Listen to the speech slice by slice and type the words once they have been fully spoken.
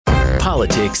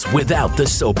politics without the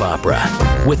soap opera,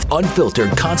 with unfiltered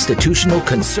constitutional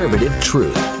conservative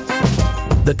truth.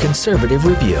 The Conservative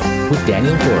Review with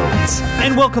Daniel Horowitz.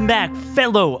 And welcome back,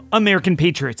 fellow American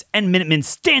patriots and Minutemen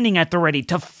standing at the ready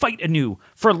to fight anew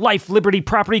for life, liberty,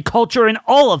 property, culture, and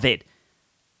all of it.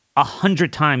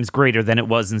 100 times greater than it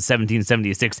was in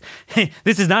 1776.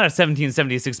 This is not a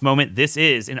 1776 moment. This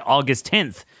is an August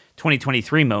 10th,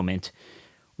 2023 moment,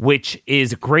 which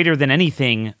is greater than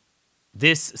anything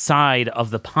this side of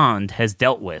the pond has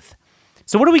dealt with.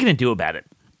 So what are we going to do about it?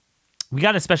 We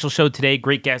got a special show today,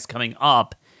 great guest coming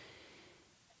up.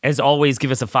 As always,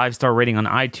 give us a 5-star rating on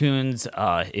iTunes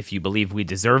if you believe we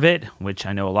deserve it, which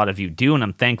I know a lot of you do, and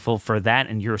I'm thankful for that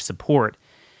and your support.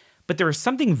 But there is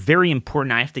something very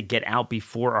important I have to get out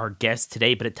before our guest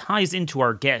today, but it ties into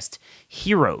our guest,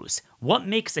 heroes. What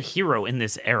makes a hero in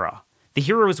this era? The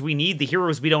heroes we need, the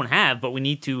heroes we don't have, but we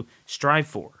need to strive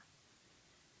for.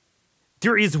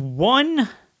 There is one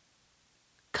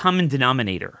common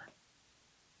denominator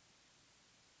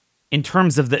in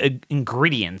terms of the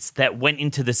ingredients that went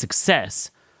into the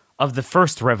success of the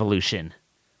first revolution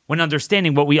when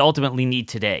understanding what we ultimately need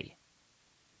today.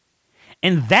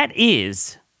 And that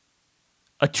is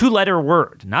a 2-letter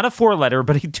word, not a 4-letter,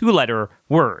 but a 2-letter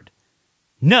word.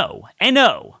 No,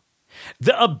 N-O.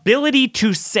 The ability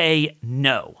to say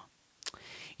no.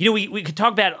 You know, we could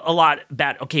talk about a lot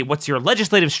about, okay, what's your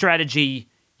legislative strategy,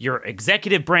 your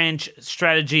executive branch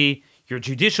strategy, your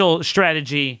judicial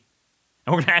strategy.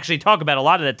 And we're going to actually talk about a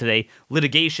lot of that today.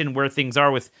 Litigation, where things are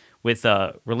with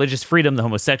religious freedom, the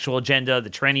homosexual agenda,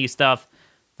 the tranny stuff,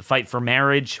 the fight for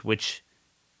marriage, which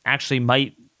actually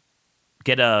might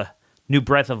get a new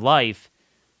breath of life,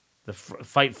 the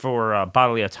fight for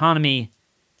bodily autonomy.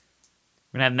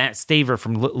 We're going to have Matt Staver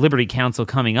from Liberty Counsel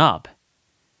coming up.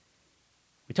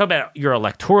 We talk about your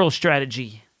electoral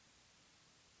strategy.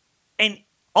 And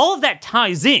all of that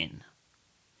ties in.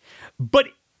 But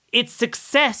its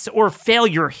success or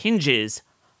failure hinges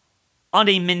on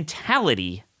a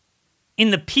mentality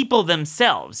in the people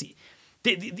themselves.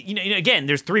 Again,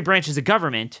 there's 3 branches of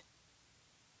government.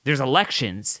 There's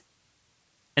elections.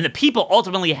 And the people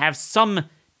ultimately have some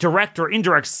direct or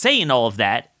indirect say in all of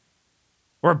that,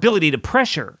 or ability to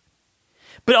pressure.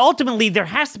 But ultimately, there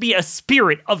has to be a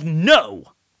spirit of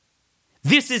no.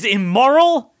 This is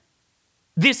immoral.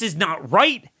 This is not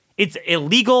right. It's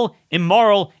illegal,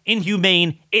 immoral,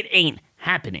 inhumane. It ain't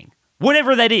happening.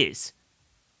 Whatever that is.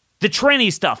 The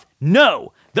tranny stuff,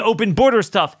 no. The open border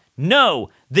stuff,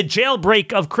 no. The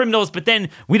jailbreak of criminals, but then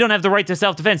we don't have the right to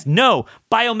self-defense, no.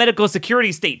 Biomedical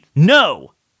security state,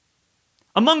 no.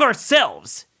 Among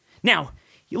ourselves. Now,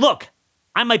 look,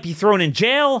 I might be thrown in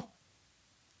jail,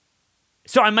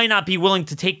 so I might not be willing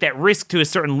to take that risk to a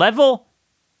certain level,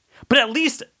 but at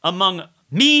least among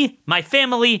me, my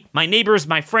family, my neighbors,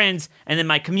 my friends, and then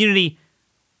my community,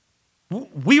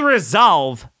 we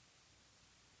resolve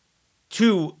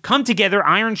to come together,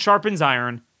 iron sharpens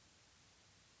iron,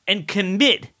 and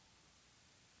commit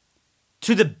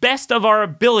to the best of our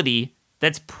ability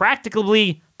that's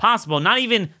practically possible, not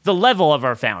even the level of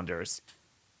our founders,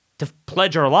 to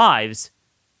pledge our lives,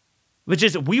 which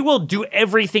is we will do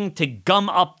everything to gum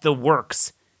up the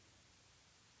works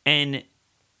and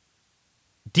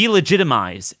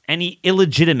delegitimize any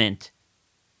illegitimate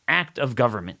act of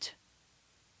government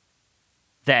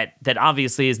that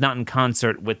obviously is not in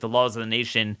concert with the laws of the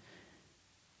nation,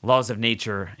 laws of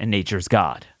nature, and nature's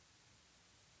God.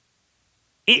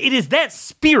 It is that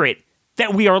spirit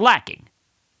that we are lacking.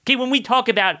 Okay, when we talk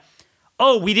about,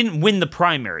 oh, we didn't win the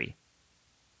primary.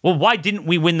 Well, why didn't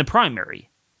we win the primary?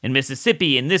 In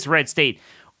Mississippi, in this red state,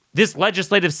 this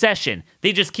legislative session,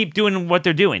 they just keep doing what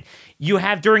they're doing. You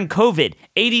have, during COVID,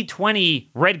 80-20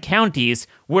 red counties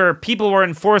where people were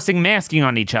enforcing masking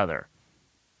on each other.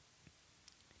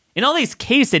 In all these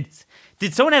cases,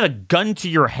 did someone have a gun to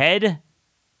your head?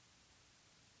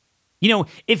 You know,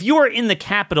 if you were in the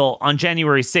Capitol on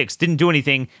January 6th, didn't do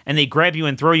anything, and they grab you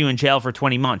and throw you in jail for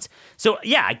 20 months. So,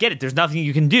 yeah, I get it. There's nothing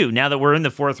you can do. Now that we're in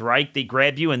the Fourth Reich, they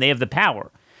grab you and they have the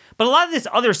power. But a lot of this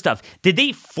other stuff, did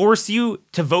they force you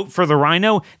to vote for the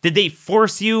rhino? Did they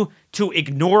force you to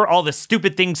ignore all the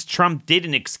stupid things Trump did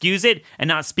and excuse it and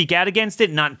not speak out against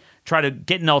it, not try to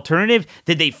get an alternative?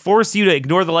 Did they force you to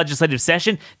ignore the legislative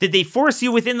session? Did they force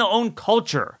you within the own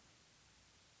culture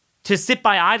to sit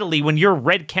by idly when your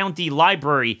red county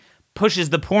library pushes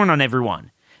the porn on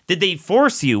everyone? Did they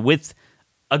force you with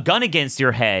a gun against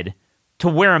your head to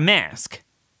wear a mask?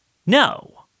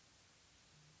 No.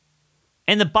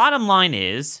 And the bottom line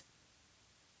is,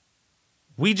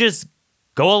 we just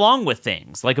go along with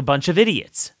things like a bunch of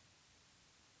idiots.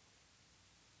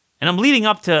 And I'm leading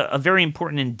up to a very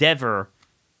important endeavor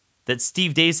that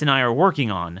Steve Deace and I are working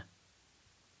on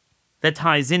that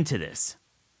ties into this.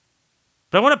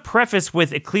 But I want to preface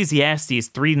with Ecclesiastes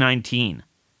 3:19.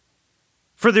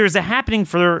 For there is a happening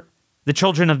for the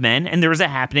children of men, and there is a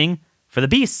happening for the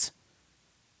beasts.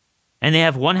 And they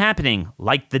have one happening,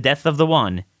 like the death of the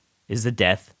one is the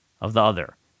death of the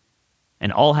other.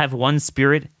 And all have one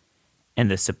spirit,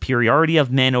 and the superiority of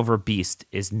men over beast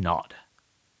is naught.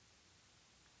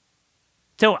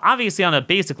 So obviously on a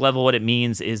basic level, what it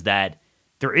means is that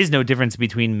there is no difference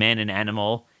between man and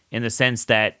animal in the sense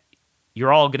that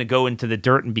you're all going to go into the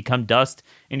dirt and become dust,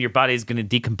 and your body is going to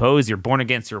decompose. You're born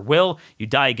against your will. You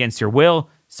die against your will.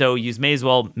 So you may as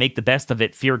well make the best of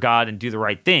it, fear God, and do the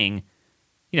right thing.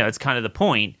 It's kind of the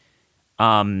point.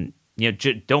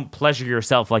 Don't pleasure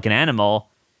yourself like an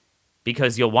animal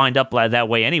because you'll wind up that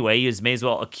way anyway. You just may as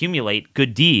well accumulate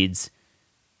good deeds,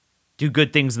 do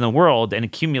good things in the world, and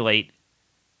accumulate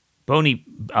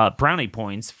brownie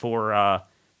points for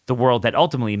the world that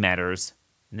ultimately matters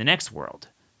in the next world.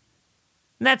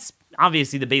 And that's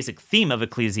obviously the basic theme of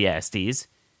Ecclesiastes.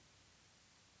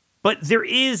 But there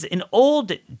is an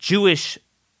old Jewish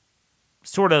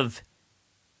sort of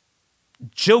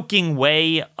joking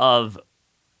way of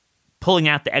pulling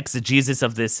out the exegesis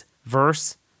of this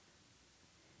verse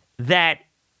that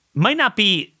might not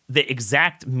be the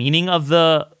exact meaning of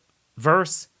the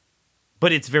verse,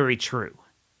 but it's very true.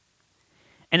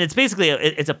 And it's basically,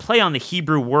 it's a play on the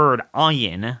Hebrew word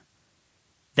ayin,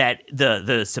 that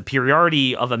the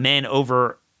superiority of a man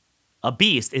over a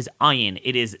beast is ayin.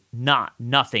 It is not,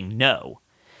 nothing, no.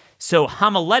 So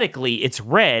homiletically, it's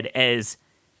read as,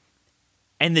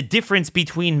 and the difference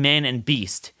between man and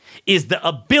beast is the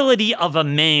ability of a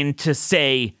man to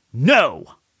say no.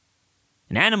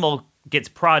 An animal gets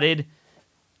prodded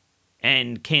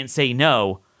and can't say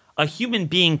no. A human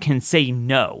being can say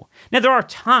no. Now, there are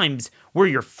times where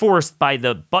you're forced by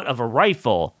the butt of a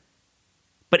rifle,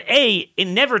 but A, it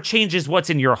never changes what's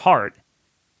in your heart.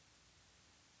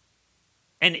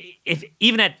 And if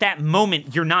even at that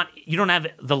moment you don't have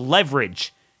the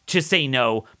leverage to say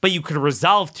no, but you could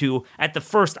resolve to at the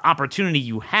first opportunity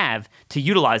you have to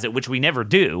utilize it, which we never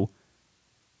do.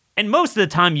 And most of the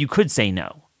time you could say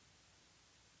no.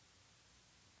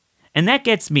 And that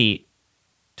gets me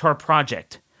to our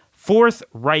project,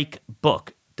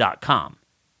 fourthreichbook.com.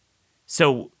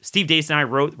 So Steve Deace and I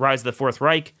wrote Rise of the Fourth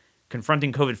Reich,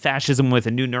 confronting COVID fascism with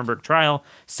a new Nuremberg trial.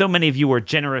 So many of you were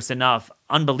generous enough,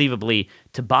 unbelievably,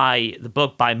 to buy the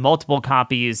book, buy multiple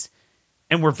copies,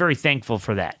 and we're very thankful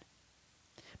for that.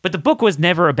 But the book was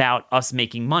never about us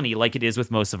making money like it is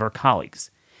with most of our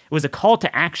colleagues. It was a call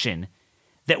to action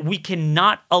that we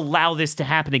cannot allow this to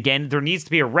happen again. There needs to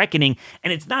be a reckoning,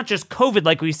 and it's not just COVID,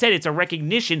 like we said, it's a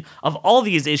recognition of all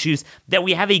these issues, that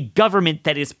we have a government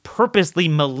that is purposely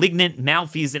malignant,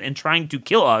 malfeasant, and trying to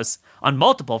kill us on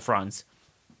multiple fronts.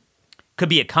 Could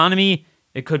be economy,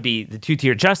 it could be the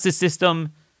two-tier justice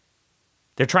system.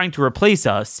 They're trying to replace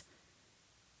us,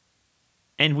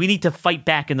 and we need to fight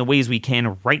back in the ways we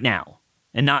can right now,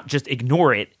 and not just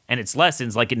ignore it and its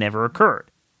lessons like it never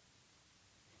occurred.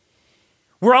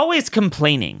 We're always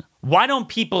complaining. Why don't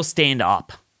people stand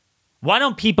up? Why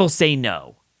don't people say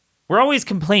no? We're always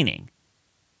complaining.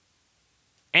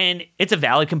 And it's a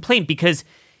valid complaint because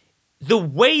the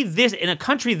way this, in a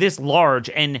country this large,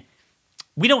 and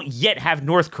we don't yet have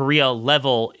North Korea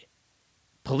level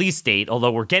police state,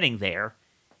 although we're getting there,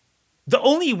 the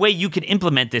only way you can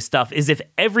implement this stuff is if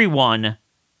everyone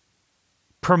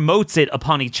promotes it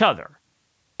upon each other.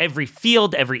 Every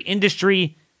field, every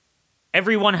industry,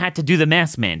 everyone had to do the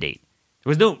mask mandate.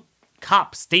 There was no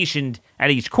cop stationed at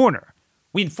each corner.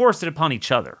 We enforced it upon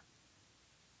each other.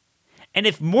 And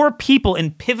if more people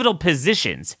in pivotal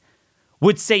positions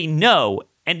would say no,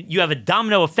 and you have a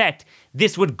domino effect,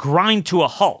 this would grind to a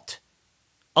halt.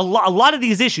 A lot of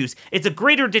these issues, it's a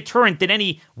greater deterrent than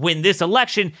any win this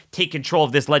election, take control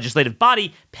of this legislative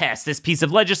body, pass this piece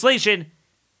of legislation.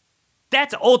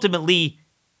 That's ultimately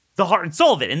the heart and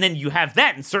soul of it. And then you have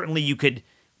that, and certainly you could,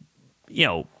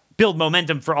 build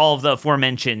momentum for all of the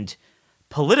aforementioned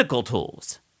political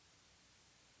tools.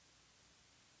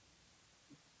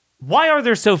 Why are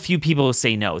there so few people who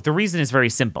say no? The reason is very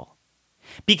simple.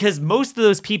 Because most of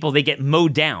those people, they get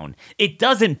mowed down. It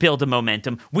doesn't build a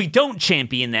momentum. We don't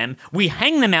champion them. We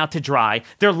hang them out to dry.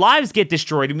 Their lives get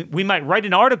destroyed. We might write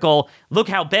an article, look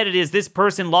how bad it is. This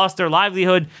person lost their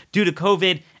livelihood due to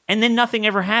COVID, and then nothing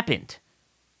ever happened.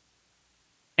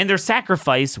 And their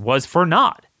sacrifice was for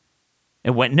naught.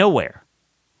 It went nowhere.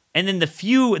 And then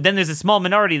then there's a small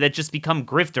minority that just become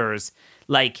grifters.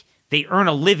 Like, they earn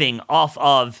a living off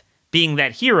of being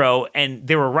that hero, and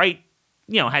they were right,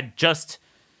 had just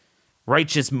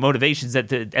righteous motivations at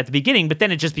the beginning, but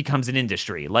then it just becomes an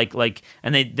industry.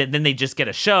 And then they just get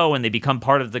a show and they become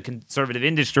part of the conservative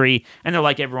industry, and they're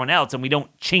like everyone else, and we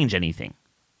don't change anything.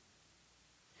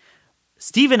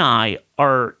 Steve and I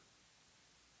are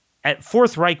at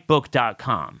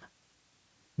fourthreichbook.com.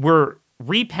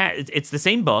 It's the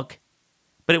same book,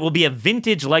 but it will be a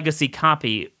vintage legacy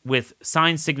copy with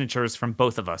signed signatures from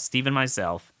both of us, Steve and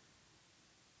myself.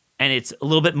 And it's a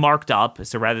little bit marked up.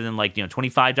 So rather than $25,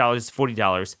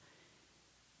 $40,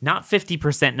 not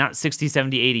 50%, not 60,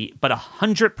 70, 80, but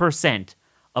 100%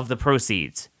 of the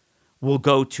proceeds will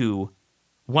go to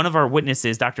one of our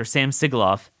witnesses, Dr. Sam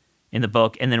Sigaloff, in the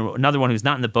book, and then another one who's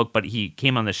not in the book, but he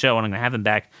came on the show, and I'm going to have him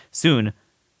back soon,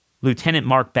 Lieutenant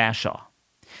Mark Bashaw.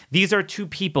 These are two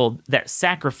people that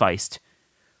sacrificed,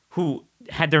 who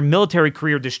had their military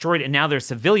career destroyed, and now their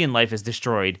civilian life is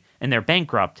destroyed, and they're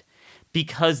bankrupt,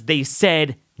 because they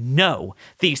said no.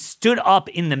 They stood up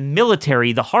in the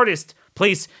military, the hardest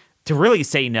place to really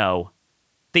say no.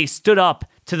 They stood up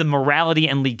to the morality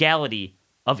and legality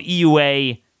of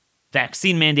EUA,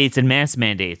 vaccine mandates, and mask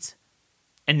mandates.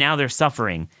 And now they're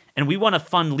suffering. And we want to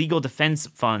fund legal defense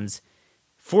funds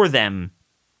for them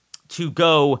to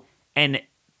go and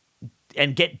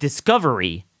get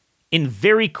discovery in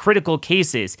very critical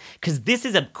cases, because this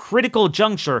is a critical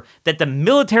juncture that the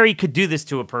military could do this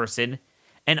to a person,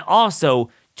 and also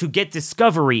to get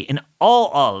discovery in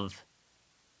all of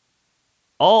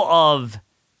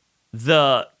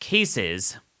the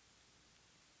cases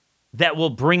that will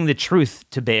bring the truth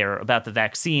to bear about the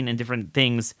vaccine and different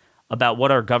things about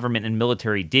what our government and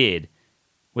military did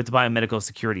with the biomedical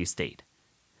security state.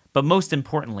 But most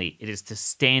importantly, it is to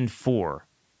stand for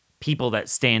people that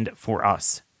stand for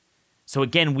us. So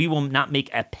again, we will not make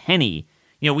a penny.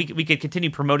 We could continue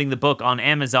promoting the book on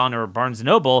Amazon or Barnes &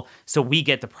 Noble so we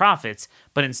get the profits,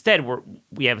 but instead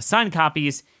we have signed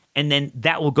copies, and then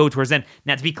that will go towards them.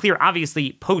 Now, to be clear,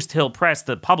 obviously, Post Hill Press,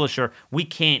 the publisher, we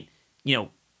can't,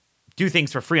 do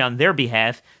things for free on their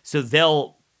behalf, so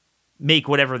they'll make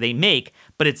whatever they make,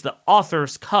 but it's the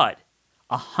author's cut.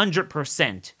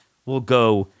 100% will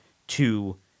go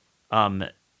to Bashaw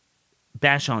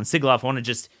and Sigaloff. I want to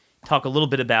just talk a little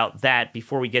bit about that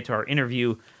before we get to our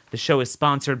interview. The show is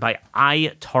sponsored by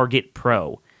iTarget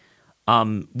Pro.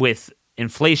 With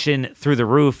inflation through the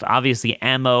roof, obviously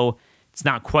ammo, it's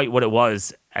not quite what it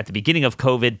was at the beginning of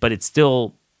COVID, but it's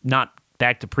still not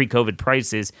back to pre-COVID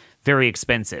prices, very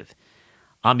expensive.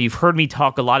 You've heard me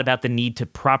talk a lot about the need to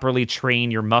properly train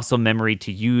your muscle memory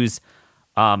to use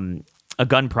a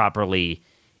gun properly.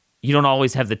 You don't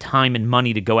always have the time and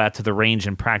money to go out to the range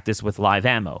and practice with live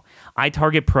ammo.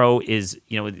 iTarget Pro is,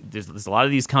 there's a lot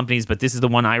of these companies, but this is the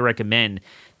one I recommend,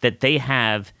 that they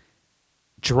have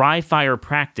dry fire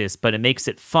practice, but it makes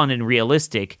it fun and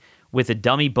realistic. With a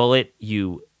dummy bullet,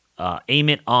 you aim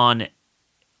it on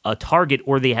a target,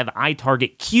 or they have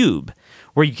iTarget Cube,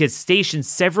 where you could station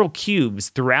several cubes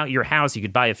throughout your house. You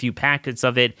could buy a few packets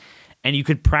of it, and you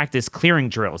could practice clearing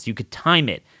drills. You could time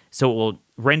it, so it will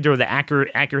render the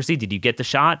accuracy. Did you get the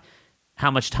shot? How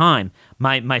much time?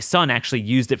 My son actually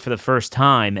used it for the first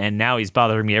time, and now he's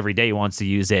bothering me every day. He wants to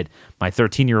use it. My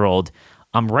 13-year-old.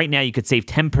 Right now, you could save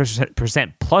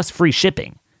 10% plus free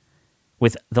shipping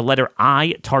with the letter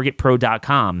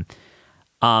iTargetPro.com.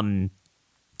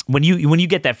 When you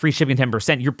get that free shipping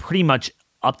 10%, you're pretty much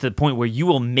up to the point where you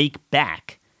will make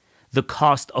back the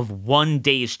cost of 1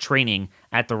 day's training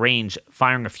at the range,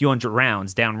 firing a few hundred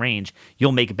rounds downrange.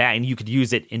 You'll make it back, and you could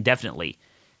use it indefinitely.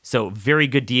 So very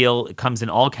good deal. It comes in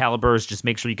all calibers. Just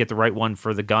make sure you get the right one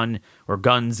for the gun or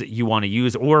guns you want to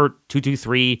use, or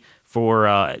 223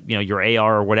 for your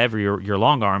AR or whatever, your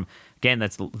long arm. Again,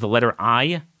 that's the letter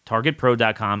I,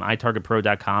 targetpro.com,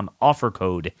 itargetpro.com, offer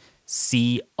code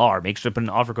CR. Make sure to put an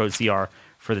offer code CR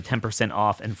for the 10%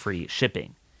 off and free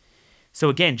shipping. So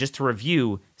again, just to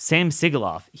review, Sam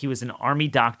Sigaloff, he was an Army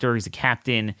doctor. He's a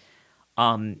captain.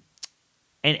 And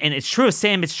it's true of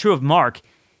Sam, it's true of Mark.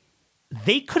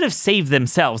 They could have saved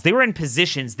themselves. They were in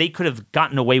positions they could have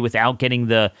gotten away without getting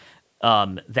the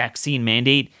vaccine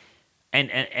mandate.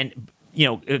 And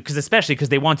especially because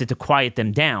they wanted to quiet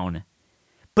them down.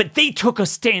 But they took a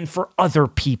stand for other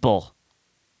people.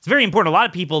 It's very important. A lot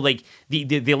of people, they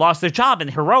lost their job,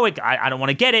 and heroic, I don't want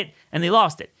to get it, and they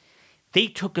lost it. They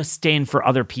took a stand for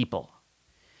other people.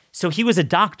 So he was a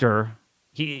doctor.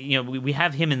 We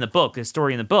have him in the book, the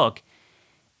story in the book,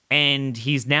 and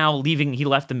he's now leaving. He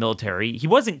left the military. He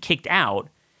wasn't kicked out,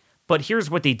 but here's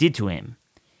what they did to him.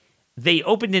 They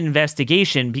opened an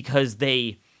investigation because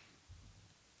they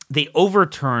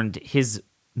overturned his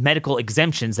medical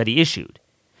exemptions that he issued.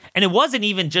 And it wasn't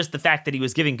even just the fact that he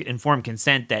was giving informed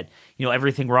consent that,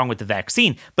 everything wrong with the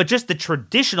vaccine, but just the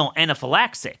traditional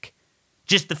anaphylaxis.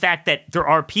 Just the fact that there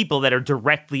are people that are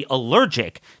directly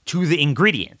allergic to the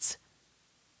ingredients.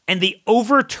 And they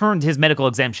overturned his medical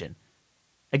exemption.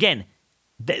 Again,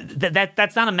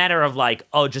 that's not a matter of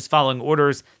just following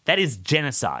orders. That is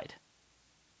genocide.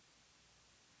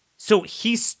 So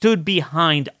he stood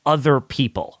behind other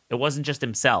people. It wasn't just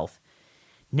himself.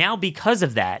 Now, because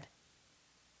of that,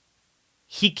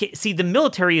 the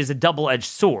military is a double-edged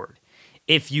sword.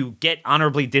 If you get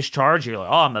honorably discharged, you're like,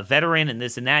 oh, I'm a veteran and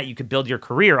this and that. You could build your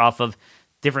career off of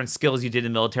different skills you did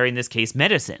in the military, in this case,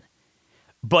 medicine.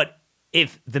 But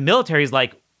if the military is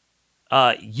like,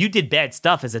 you did bad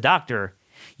stuff as a doctor,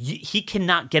 he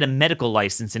cannot get a medical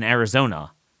license in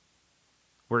Arizona,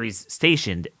 where he's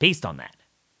stationed, based on that.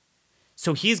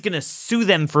 So he's going to sue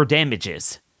them for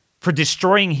damages, for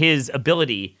destroying his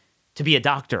ability to be a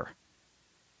doctor.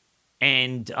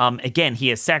 And again, he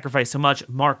has sacrificed so much.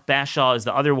 Mark Bashaw is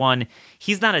the other one.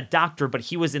 He's not a doctor, but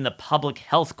he was in the Public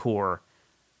Health Corps,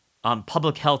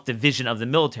 Public Health Division of the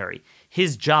military.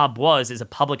 His job was, as a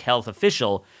public health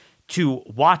official, to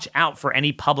watch out for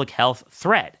any public health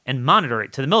threat and monitor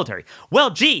it to the military. Well,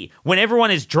 gee, when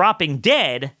everyone is dropping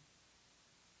dead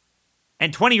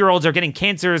and 20-year-olds are getting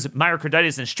cancers,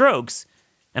 myocarditis, and strokes,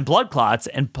 and blood clots,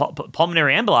 and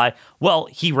pulmonary emboli, well,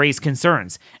 he raised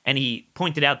concerns. And he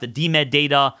pointed out the DMED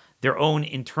data, their own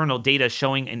internal data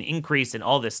showing an increase in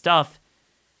all this stuff.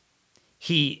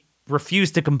 He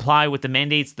refused to comply with the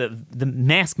mandates, the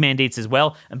mask mandates as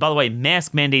well. And by the way,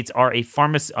 mask mandates are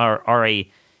a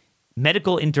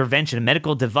medical intervention, a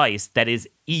medical device that is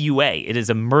EUA. It is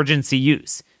emergency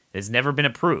use. It has never been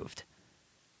approved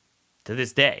to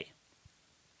this day.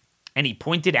 And he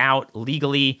pointed out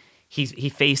legally, he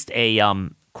faced a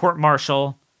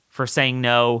court-martial for saying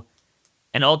no,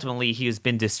 and ultimately he has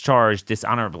been discharged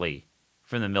dishonorably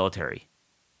from the military.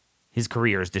 His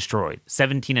career is destroyed.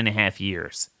 17 and a half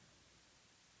years.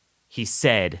 He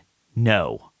said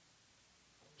no.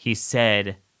 He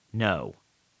said no.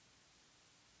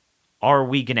 Are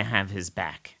we going to have his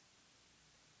back?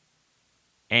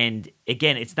 And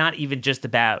again, it's not even just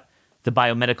about the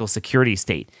biomedical security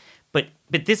state. But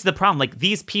this is the problem. Like,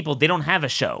 these people, they don't have a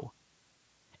show.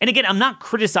 And again, I'm not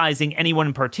criticizing anyone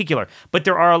in particular, but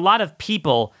there are a lot of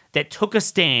people that took a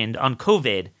stand on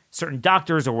COVID, certain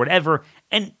doctors or whatever,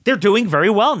 and they're doing very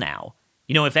well now.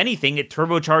 If anything, it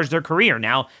turbocharged their career.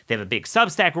 Now they have a big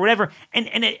Substack or whatever. And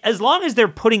as long as they're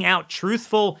putting out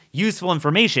truthful, useful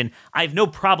information, I have no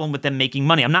problem with them making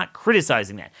money. I'm not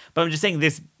criticizing that. But I'm just saying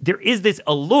there is this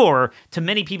allure to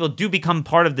many people do become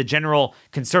part of the general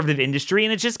conservative industry,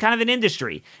 and it's just kind of an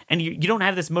industry. And you don't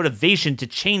have this motivation to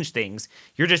change things.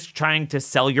 You're just trying to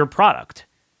sell your product.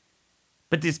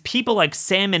 But these people like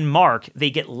Sam and Mark, they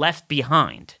get left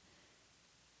behind.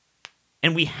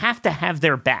 And we have to have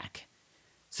their back.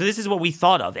 So this is what we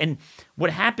thought of. And what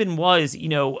happened was,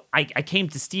 I came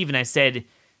to Steve and I said,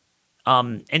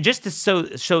 and just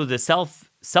to show the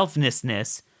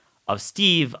selflessness of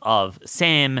Steve, of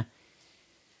Sam.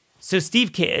 So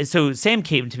Sam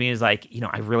came to me and was like,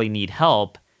 I really need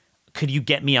help. Could you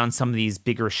get me on some of these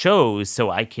bigger shows so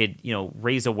I could,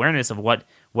 raise awareness of what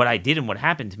I did and what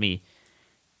happened to me?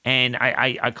 And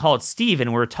I called Steve and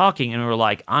we were talking and we were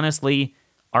like, honestly,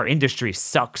 our industry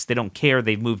sucks. They don't care.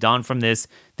 They've moved on from this.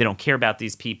 They don't care about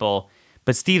these people.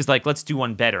 But Steve's like, let's do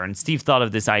one better. And Steve thought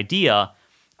of this idea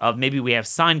of maybe we have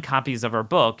signed copies of our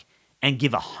book and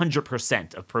give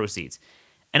 100% of proceeds.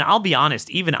 And I'll be honest,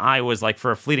 even I was like,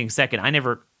 for a fleeting second, I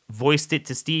never voiced it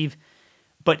to Steve.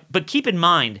 But keep in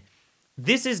mind,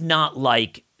 this is not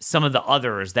like some of the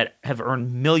others that have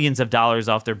earned millions of dollars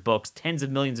off their books, tens of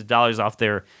millions of dollars off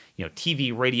their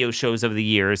TV, radio shows over the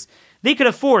years. They could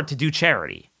afford to do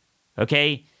charity,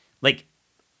 okay? Like,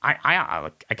 I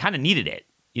kind of needed it,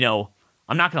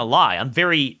 I'm not going to lie. I'm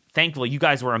very thankful. You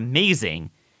guys were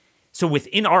amazing. So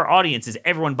within our audiences,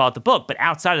 everyone bought the book, but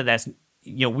outside of that,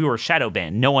 we were shadow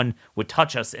banned. No one would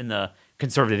touch us in the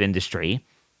conservative industry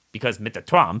because Mr.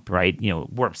 Trump, right,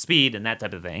 warp speed and that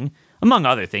type of thing, among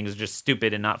other things, just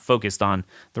stupid and not focused on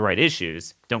the right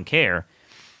issues, don't care.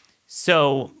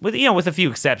 So, with a few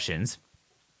exceptions.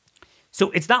 So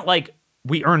it's not like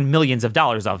we earned millions of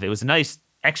dollars off it. It was a nice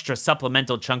extra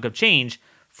supplemental chunk of change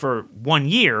for 1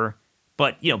 year,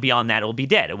 but, beyond that, it'll be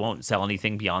dead. It won't sell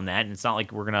anything beyond that, and it's not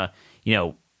like we're going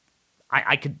to,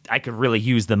 I could really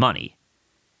use the money.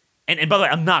 And by the way,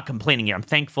 I'm not complaining here. I'm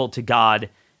thankful to God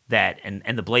that,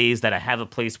 and the Blaze, that I have a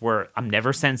place where I'm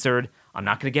never censored. I'm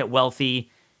not going to get wealthy.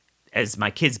 As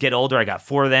my kids get older, I got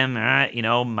 4 of them.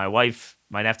 My wife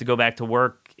might have to go back to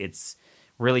work.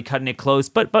 really cutting it close.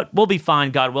 But we'll be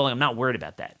fine, God willing. I'm not worried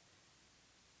about that.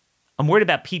 I'm worried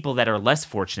about people that are less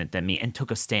fortunate than me and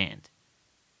took a stand.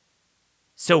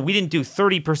 So we didn't do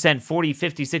 30%, 40,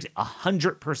 50, 60,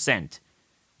 100%.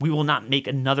 We will not make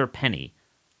another penny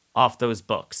off those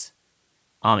books.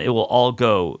 It will all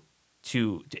go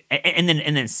to and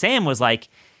then Sam was like,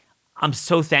 I'm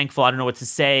so thankful. I don't know what to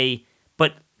say,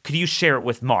 but could you share it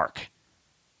with Mark?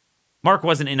 Mark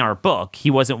wasn't in our book. He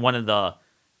wasn't one of the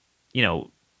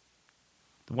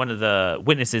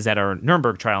witnesses at our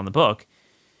Nuremberg trial in the book.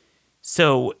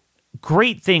 So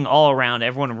great thing all around.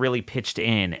 Everyone really pitched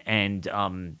in,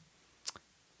 and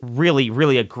really,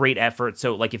 really a great effort.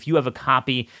 So like if you have a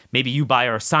copy, maybe you buy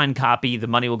our signed copy, the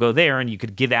money will go there, and you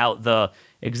could give out the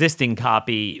existing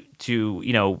copy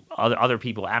to, other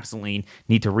people absolutely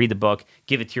need to read the book.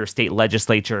 Give it to your state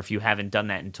legislature if you haven't done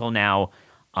that until now.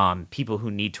 People who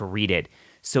need to read it.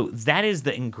 So that is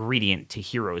the ingredient to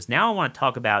Heroes. Now I want to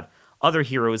talk about other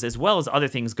heroes as well as other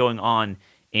things going on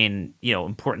in,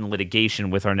 important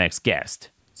litigation with our next guest.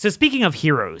 So speaking of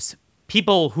heroes,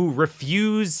 people who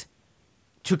refuse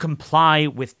to comply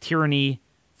with tyranny,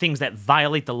 things that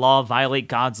violate the law, violate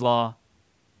God's law,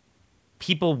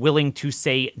 people willing to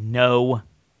say no,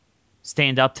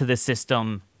 stand up to the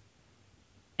system.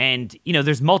 And,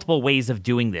 there's multiple ways of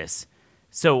doing this.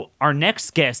 So our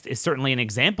next guest is certainly an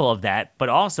example of that, but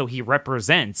also he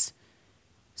represents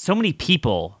so many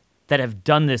people that have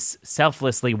done this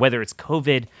selflessly, whether it's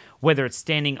COVID, whether it's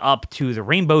standing up to the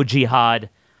Rainbow Jihad,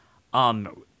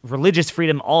 religious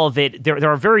freedom, all of it. There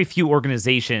are very few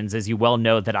organizations, as you well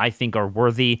know, that I think are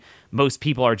worthy. Most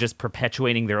people are just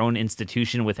perpetuating their own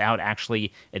institution without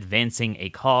actually advancing a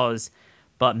cause.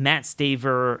 But Matt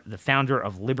Staver, the founder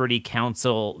of Liberty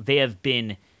Counsel, they have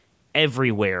been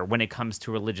everywhere when it comes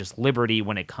to religious liberty,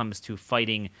 when it comes to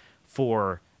fighting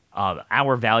for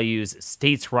our values,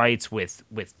 states' rights with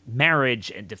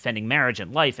marriage and defending marriage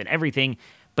and life and everything,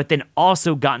 but then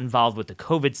also got involved with the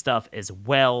COVID stuff as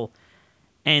well.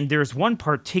 And there's one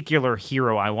particular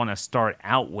hero I want to start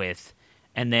out with.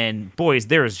 And then, boys,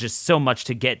 there is just so much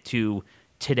to get to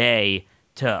today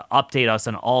to update us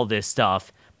on all this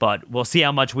stuff. But we'll see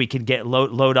how much we can get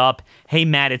load up. Hey,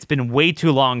 Matt, it's been way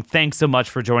too long. Thanks so much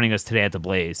for joining us today at The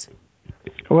Blaze.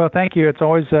 Well, thank you. It's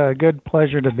always a good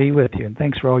pleasure to be with you, and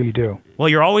thanks for all you do. Well,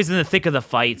 you're always in the thick of the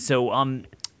fight. So,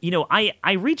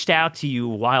 I reached out to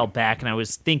you a while back, and I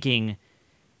was thinking,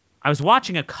 I was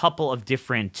watching a couple of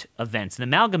different events, an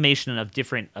amalgamation of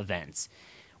different events.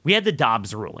 We had the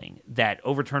Dobbs ruling that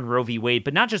overturned Roe v. Wade,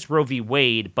 but not just Roe v.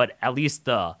 Wade, but at least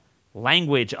the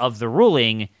language of the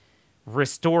ruling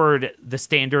restored the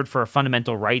standard for a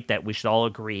fundamental right that we should all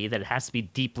agree that it has to be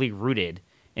deeply rooted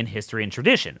in history and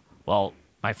tradition. Well,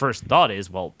 my first thought is,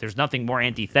 there's nothing more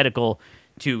antithetical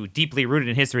to deeply rooted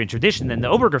in history and tradition than the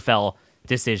Obergefell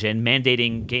decision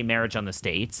mandating gay marriage on the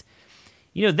states.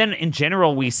 Then in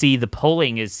general, we see the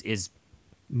polling is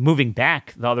moving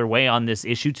back the other way on this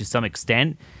issue to some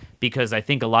extent, because I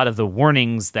think a lot of the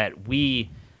warnings that the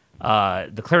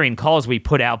clarion calls we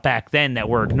put out back then that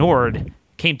were ignored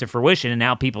came to fruition, and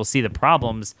now people see the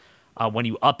problems when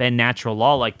you upend natural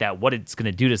law like that, what it's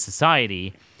going to do to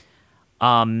society.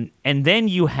 And then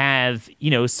you have,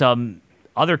 some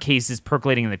other cases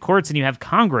percolating in the courts, and you have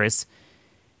Congress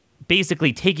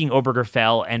basically taking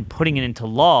Obergefell and putting it into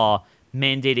law,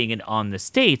 mandating it on the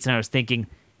states. And I was thinking,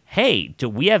 hey, do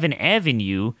we have an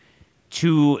avenue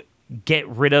to get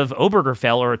rid of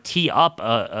Obergefell or tee up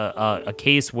a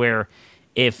case where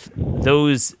if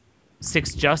those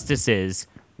 6 justices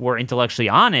were intellectually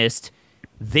honest,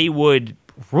 they would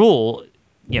rule,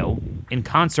 in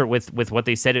concert with what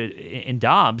they said in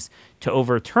Dobbs to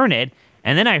overturn it.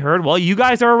 And then I heard, you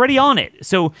guys are already on it.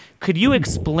 So could you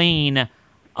explain,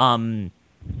 how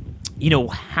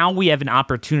we have an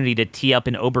opportunity to tee up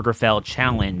an Obergefell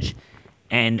challenge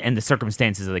and the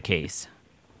circumstances of the case?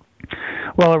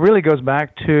 Well, it really goes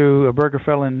back to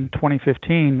Obergefell in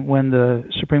 2015 when the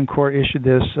Supreme Court issued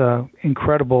this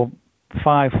incredible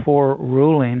 5-4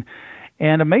 ruling.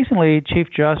 And amazingly, Chief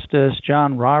Justice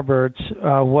John Roberts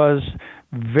was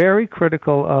very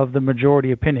critical of the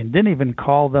majority opinion. Didn't even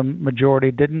call them majority,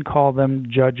 didn't call them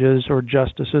judges or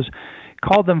justices,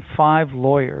 called them 5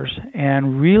 lawyers,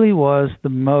 and really was the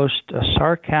most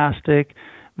sarcastic,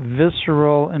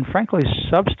 visceral, and frankly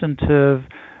substantive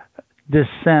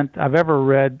dissent I've ever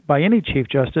read by any Chief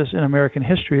Justice in American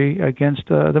history against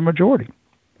the majority.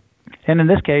 And in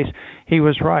this case, he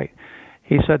was right.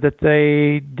 He said that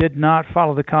they did not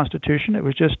follow the Constitution. It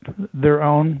was just their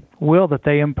own will that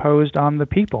they imposed on the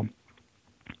people.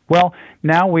 Well,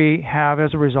 now we have,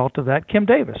 as a result of that, Kim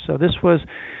Davis. So this was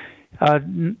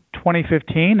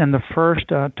 2015, and the first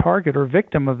target or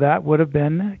victim of that would have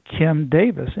been Kim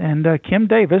Davis. And Kim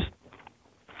Davis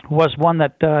was one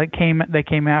that they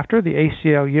came after, the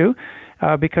ACLU,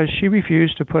 because she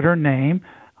refused to put her name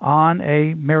on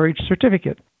a marriage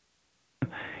certificate.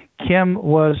 Kim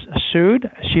was sued.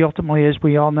 She ultimately, as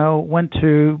we all know, went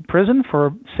to prison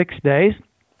for 6 days.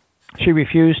 She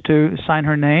refused to sign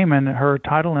her name and her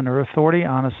title and her authority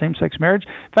on a same-sex marriage.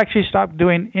 In fact, she stopped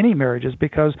doing any marriages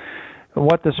because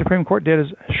what the Supreme Court did is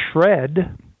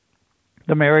shred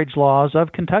the marriage laws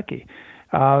of Kentucky.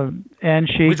 And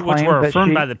she which were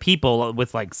affirmed that by the people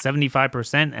with like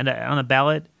 75% on a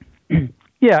ballot.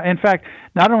 Yeah, in fact,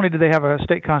 not only do they have a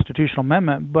state constitutional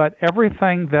amendment, but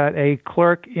everything that a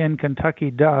clerk in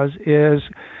Kentucky does is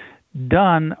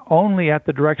done only at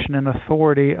the direction and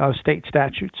authority of state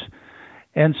statutes.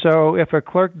 And so if a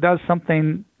clerk does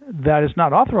something that is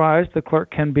not authorized, the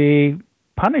clerk can be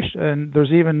punished. And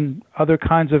there's even other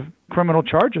kinds of criminal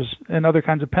charges and other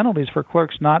kinds of penalties for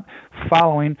clerks not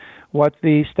following what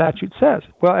the statute says.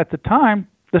 Well, at the time,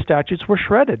 the statutes were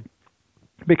shredded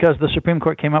because the Supreme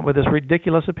Court came up with this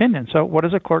ridiculous opinion. So what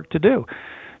is a clerk to do?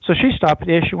 So she stopped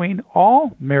issuing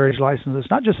all marriage licenses,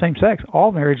 not just same-sex,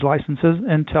 all marriage licenses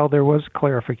until there was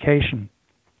clarification.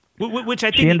 Which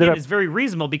I think, again, is very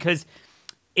reasonable, because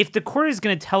if the court is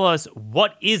going to tell us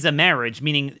what is a marriage,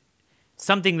 meaning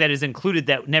something that is included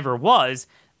that never was,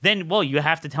 then, well, you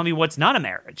have to tell me what's not a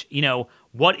marriage. You know,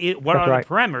 what are the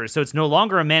parameters? So it's no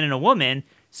longer a man and a woman,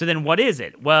 so then what is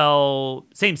it? Well,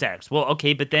 same-sex. Well,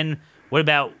 okay, but then what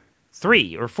about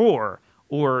 3 or 4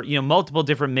 or, you know, multiple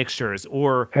different mixtures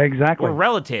or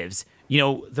relatives? You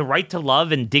know, the right to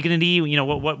love and dignity. You know,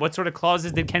 what sort of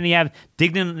clauses did Kennedy have?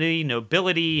 Dignity,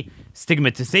 nobility,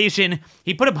 stigmatization.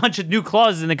 He put a bunch of new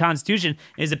clauses in the Constitution.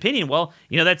 In his opinion, well,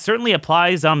 you know, that certainly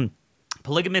applies.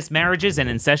 Polygamous marriages and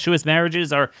incestuous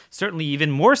marriages are certainly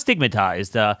even more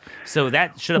stigmatized. So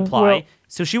that should apply. Well,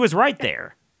 so she was right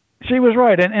there. She was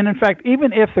right. And in fact,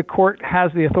 even if the court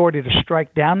has the authority to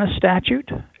strike down a statute,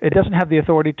 it doesn't have the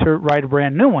authority to write a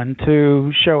brand new one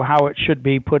to show how it should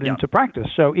be put into practice.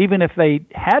 So even if they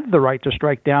had the right to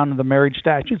strike down the marriage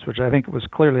statutes, which I think was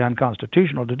clearly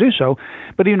unconstitutional to do so,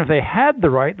 but even if they had the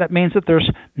right, that means that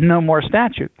there's no more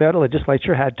statute. The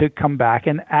legislature had to come back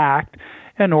and act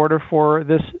in order for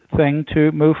this thing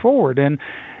to move forward.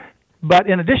 But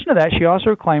in addition to that, she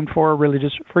also claimed for a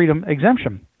religious freedom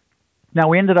exemption. Now,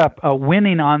 we ended up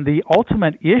winning on the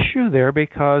ultimate issue there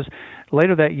because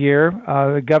later that year,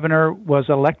 the governor was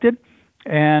elected,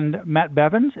 and Matt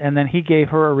Bevins, and then he gave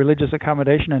her a religious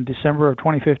accommodation in December of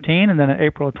 2015, and then in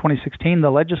April of 2016, the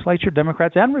legislature,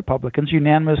 Democrats and Republicans,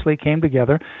 unanimously came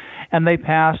together, and they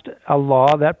passed a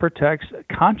law that protects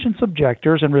conscience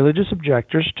objectors and religious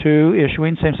objectors to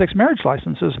issuing same-sex marriage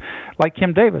licenses like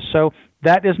Kim Davis. So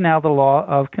that is now the law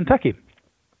of Kentucky.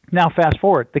 Now, fast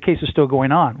forward, the case is still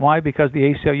going on. Why? Because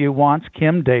the ACLU wants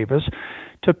Kim Davis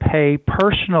to pay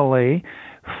personally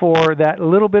for that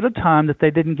little bit of time that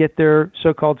they didn't get their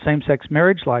so-called same-sex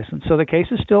marriage license. So the case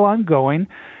is still ongoing,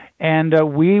 and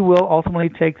we will ultimately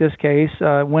take this case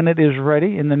when it is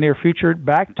ready in the near future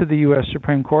back to the U.S.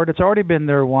 Supreme Court. It's already been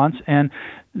there once, and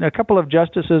a couple of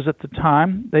justices at the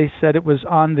time, they said it was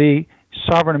on the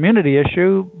sovereign immunity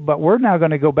issue, but we're now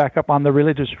going to go back up on the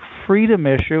religious freedom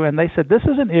issue, and they said this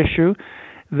is an issue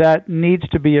that needs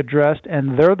to be addressed,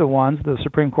 and they're the ones, the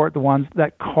Supreme Court, the ones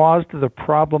that caused the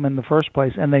problem in the first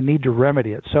place, and they need to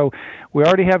remedy it. So we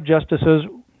already have justices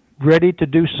ready to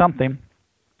do something,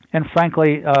 and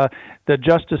frankly, the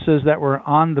justices that were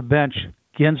on the bench,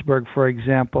 Ginsburg, for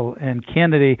example, and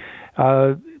Kennedy,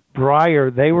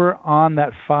 Breyer, they were on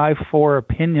that 5-4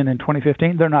 opinion in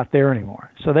 2015. They're not there anymore.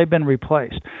 So they've been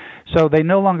replaced. So they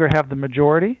no longer have the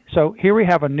majority. So here we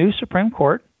have a new Supreme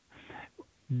Court,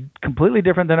 completely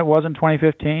different than it was in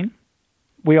 2015.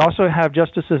 We also have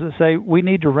justices that say we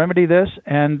need to remedy this,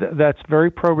 and that's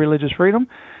very pro-religious freedom.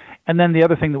 And then the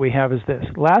other thing that we have is this.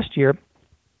 Last year,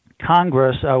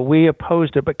 Congress, we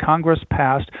opposed it, but Congress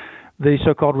passed the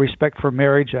so-called Respect for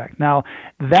Marriage Act. Now,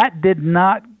 that did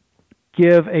not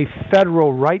give a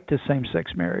federal right to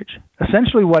same-sex marriage.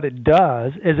 Essentially what it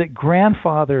does is it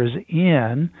grandfathers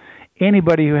in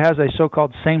anybody who has a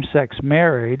so-called same-sex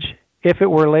marriage if it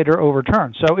were later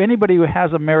overturned. So anybody who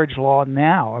has a marriage law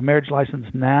now, a marriage license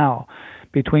now,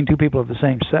 between two people of the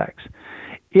same sex,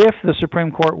 if the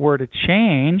Supreme Court were to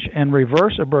change and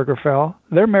reverse Obergefell,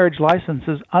 their marriage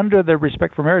licenses under the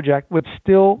Respect for Marriage Act would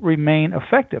still remain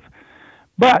effective.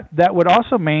 But that would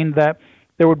also mean that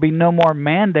there would be no more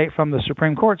mandate from the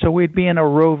Supreme Court, so we'd be in a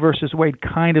Roe versus Wade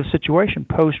kind of situation,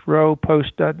 post-Roe,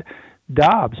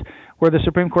 post-Dobbs, where the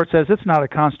Supreme Court says it's not a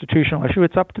constitutional issue,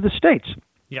 it's up to the states.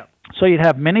 Yeah. So you'd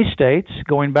have many states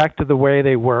going back to the way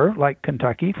they were, like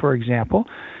Kentucky, for example,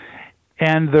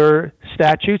 and their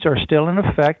statutes are still in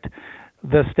effect.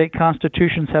 The state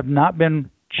constitutions have not been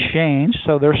changed,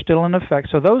 so they're still in effect.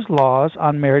 So those laws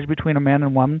on marriage between a man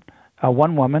and one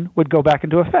woman would go back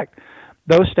into effect.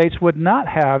 Those states would not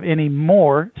have any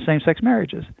more same-sex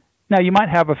marriages. Now, you might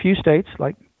have a few states,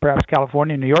 like perhaps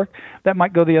California and New York, that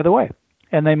might go the other way.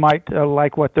 And they might,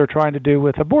 like what they're trying to do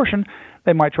with abortion,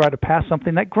 they might try to pass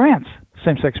something that grants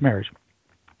same-sex marriage.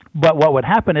 But what would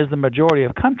happen is the majority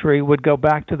of country would go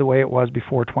back to the way it was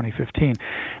before 2015.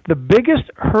 The biggest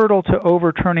hurdle to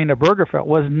overturning Obergefell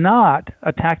was not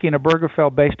attacking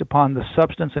Obergefell based upon the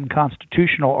substance and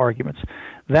constitutional arguments.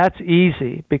 That's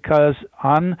easy because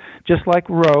just like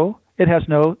Roe, it has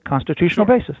no constitutional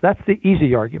basis. That's the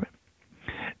easy argument.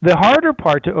 The harder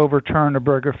part to overturn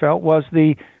Obergefell was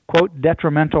the, quote,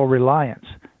 detrimental reliance.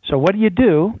 So what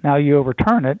do? Now you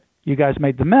overturn it. You guys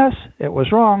made the mess. It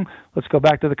was wrong. Let's go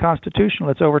back to the Constitution.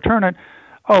 Let's overturn it.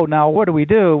 Oh, now what do we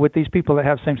do with these people that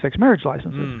have same-sex marriage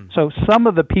licenses? So some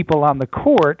of the people on the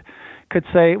court could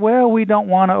say, well, we don't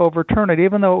want to overturn it,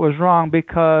 even though it was wrong,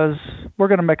 because we're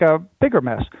going to make a bigger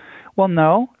mess. Well,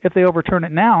 no. If they overturn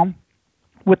it now,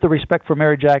 with the Respect for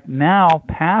Marriage Act now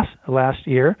passed last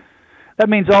year, that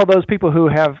means all those people who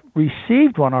have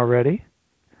received one already,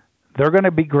 they're going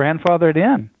to be grandfathered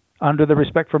in under the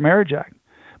Respect for Marriage Act.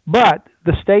 But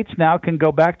the states now can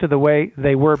go back to the way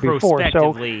they were before.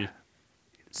 Prospectively.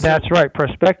 That's right,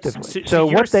 prospectively. So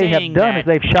what they have done is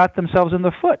they've shot themselves in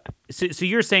the foot. So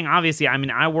you're saying, obviously, I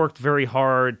mean, I worked very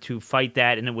hard to fight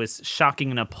that, and it was shocking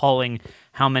and appalling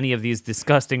how many of these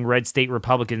disgusting red state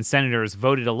Republican senators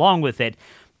voted along with it.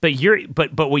 But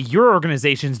what your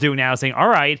organization's doing now is saying, all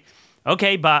right,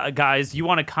 okay, guys, you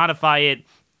want to codify it,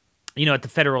 at the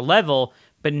federal level,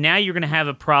 but now you're going to have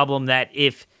a problem that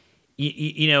if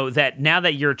that now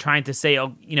that you're trying to say,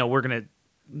 we're going to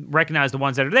recognize the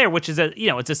ones that are there, which is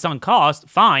it's a sunk cost,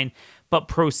 fine, but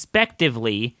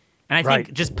prospectively, and I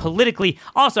think just politically,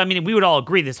 also, I mean, we would all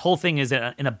agree this whole thing is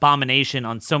an abomination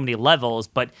on so many levels,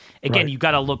 but again, you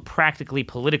got to look practically,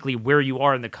 politically, where you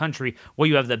are in the country, what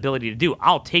you have the ability to do.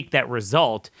 I'll take that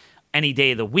result any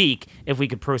day of the week if we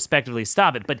could prospectively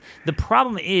stop it. But the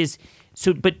problem is,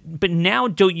 but now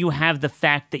don't you have the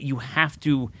fact that you have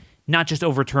to not just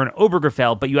overturn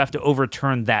Obergefell, but you have to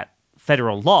overturn that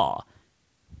federal law?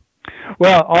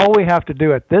 Well, all we have to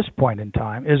do at this point in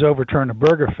time is overturn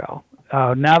Obergefell.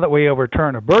 Now that we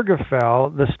overturn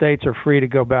Obergefell, the states are free to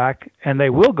go back, and they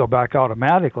will go back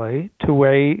automatically to the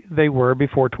way they were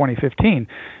before 2015,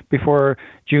 before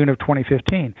June of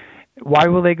 2015. Why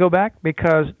will they go back?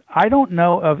 Because I don't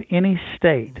know of any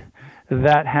state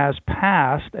that has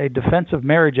passed a Defense of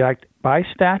Marriage Act by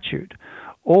statute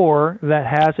or that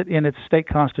has it in its state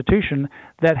constitution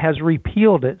that has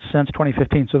repealed it since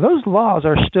 2015. So those laws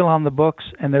are still on the books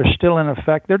and they're still in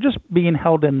effect. They're just being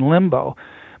held in limbo.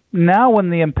 Now when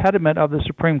the impediment of the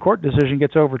Supreme Court decision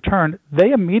gets overturned,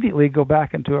 they immediately go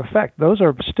back into effect. Those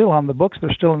are still on the books.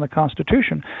 They're still in the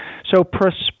Constitution. So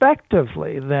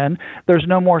prospectively, then, there's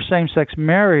no more same-sex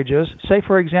marriages. Say,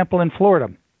 for example, in Florida,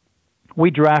 we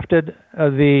drafted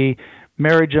the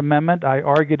marriage amendment. I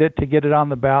argued it to get it on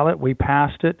the ballot. We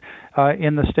passed it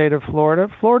in the state of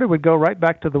Florida. Florida would go right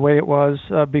back to the way it was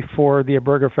before the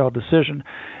Obergefell decision.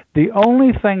 The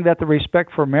only thing that the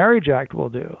Respect for Marriage Act will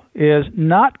do is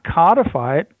not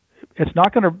codify it. It's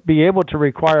not going to be able to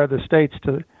require the states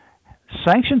to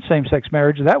sanction same-sex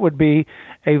marriage. That would be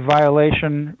a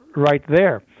violation right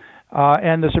there.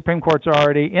 And the Supreme Court's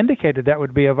already indicated that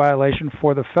would be a violation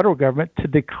for the federal government to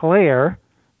declare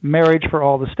marriage for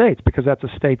all the states, because that's a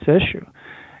state's issue.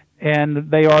 And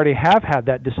they already have had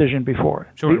that decision before.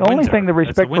 Sure, the only thing the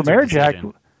Respect for Marriage Act...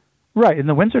 Right, in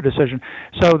the Windsor decision.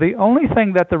 So the only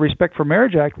thing that the Respect for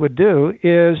Marriage Act would do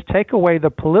is take away the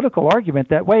political argument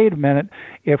that, wait a minute,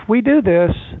 if we do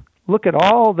this, look at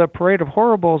all the parade of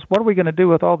horribles, what are we going to do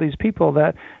with all these people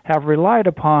that have relied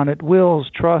upon it,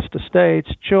 wills, trust, estates,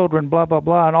 children, blah, blah,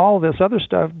 blah, and all this other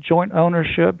stuff, joint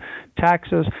ownership,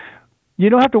 taxes. You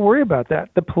don't have to worry about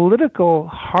that. The political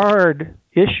hard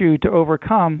issue to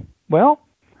overcome, well,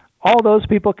 all those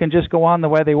people can just go on the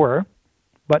way they were,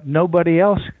 but nobody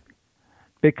else,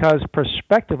 because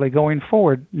prospectively going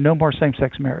forward, no more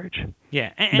same-sex marriage.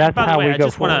 Yeah, and that's by the how way, we I go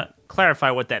just forward. want to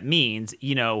clarify what that means.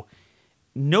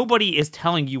 Nobody is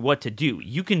telling you what to do.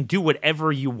 You can do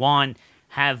whatever you want,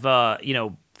 have,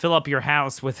 fill up your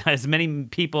house with as many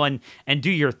people and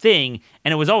do your thing,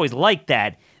 and it was always like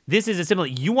that. This is a similar.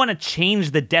 You want to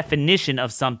change the definition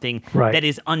of something Right. that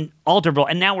is unalterable,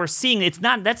 and now we're seeing that's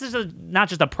not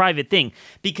just a private thing,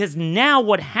 because now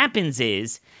what happens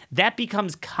is that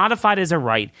becomes codified as a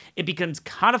right. It becomes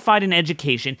codified in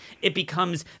education. It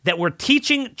becomes that we're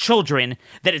teaching children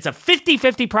that it's a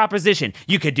 50-50 proposition.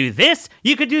 You could do this,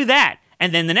 you could do that.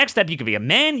 And then the next step, you could be a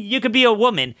man, you could be a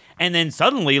woman. And then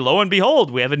suddenly, lo and behold,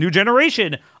 we have a new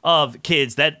generation of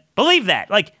kids that believe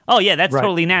that. Like, oh yeah, that's Right.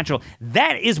 totally natural.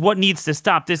 That is what needs to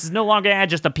stop. This is no longer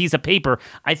just a piece of paper.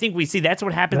 I think we see that's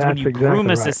what happens when That's you exactly groom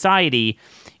a right. society.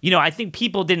 I think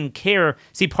people didn't care.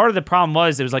 See, part of the problem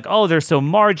was it was like, oh, they're so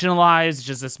marginalized, it's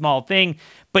just a small thing.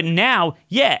 But now,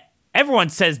 yeah, everyone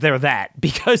says they're that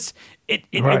because it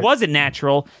Right. wasn't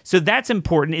natural. So that's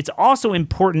important. It's also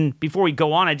important, before we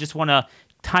go on, I just want to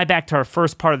tie back to our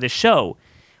first part of the show,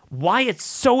 why it's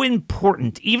so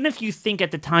important, even if you think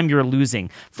at the time you're losing,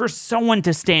 for someone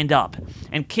to stand up.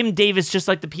 And Kim Davis, just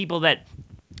like the people that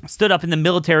stood up in the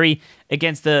military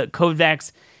against the COVID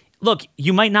vax, look,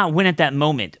 you might not win at that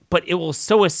moment, but it will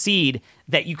sow a seed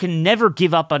that you can never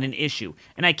give up on an issue.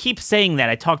 And I keep saying that.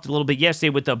 I talked a little bit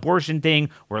yesterday with the abortion thing.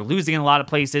 We're losing in a lot of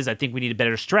places. I think we need a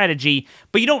better strategy.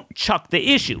 But you don't chuck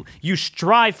the issue. You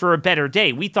strive for a better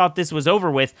day. We thought this was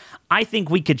over with. I think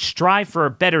we could strive for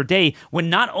a better day when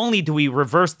not only do we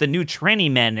reverse the new tranny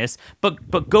madness,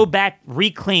 but go back,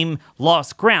 reclaim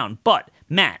lost ground. But,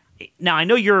 Matt, now I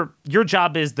know your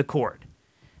job is the court.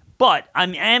 But I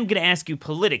am going to ask you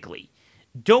politically,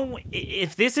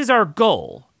 if this is our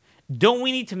goal, don't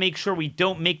we need to make sure we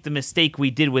don't make the mistake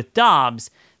we did with Dobbs,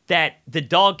 that the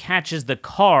dog catches the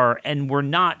car and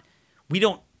we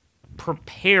don't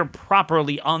prepare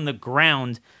properly on the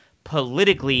ground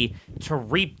politically to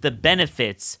reap the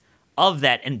benefits of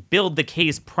that and build the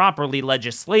case properly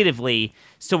legislatively,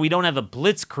 so we don't have a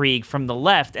blitzkrieg from the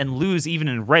left and lose even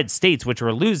in red states, which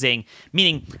we're losing?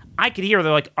 Meaning, I could hear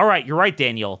they're like, all right, you're right,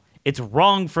 Daniel. It's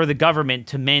wrong for the government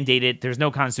to mandate it. There's no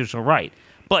constitutional right.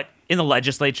 But in the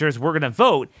legislatures, we're going to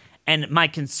vote. And my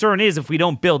concern is if we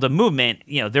don't build a movement,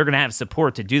 they're going to have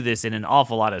support to do this in an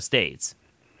awful lot of states.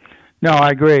 No, I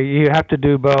agree. You have to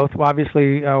do both. Well,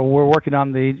 obviously, we're working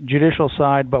on the judicial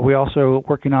side, but we're also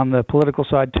working on the political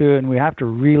side too, and we have to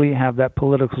really have that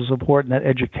political support and that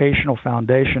educational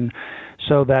foundation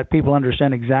so that people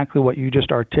understand exactly what you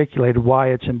just articulated, why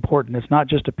it's important. It's not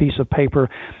just a piece of paper.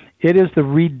 It is the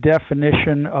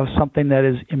redefinition of something that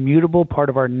is immutable, part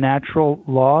of our natural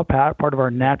law, part of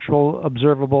our natural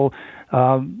observable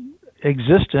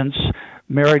existence.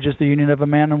 Marriage is the union of a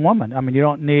man and woman. I mean, you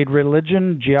don't need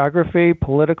religion, geography,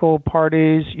 political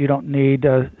parties. You don't need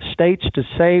states to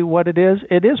say what it is.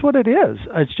 It is what it is.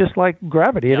 It's just like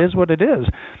gravity. Yep. It is what it is.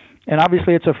 And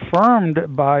obviously it's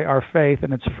affirmed by our faith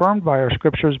and it's affirmed by our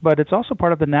scriptures, but it's also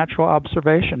part of the natural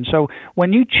observation. So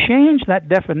when you change that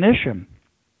definition,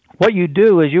 what you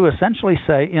do is you essentially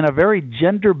say, in a very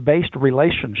gender-based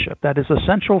relationship that is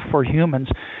essential for humans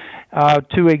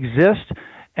to exist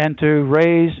and to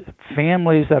raise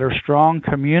families that are strong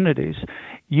communities,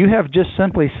 you have just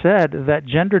simply said that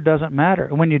gender doesn't matter.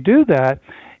 And when you do that,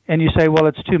 and you say, well,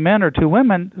 it's 2 men or 2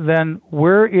 women, then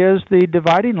where is the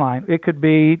dividing line? It could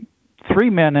be 3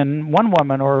 men and 1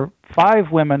 woman, or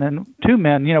 5 women and 2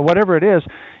 men, whatever it is.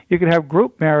 You could have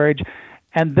group marriage.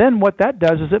 And then what that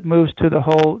does is it moves to the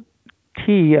whole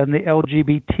T and the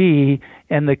LGBT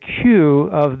and the Q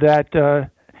of that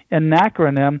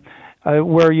acronym,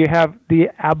 where you have the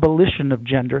abolition of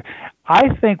gender.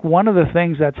 I think one of the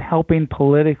things that's helping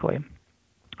politically,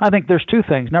 I think there's 2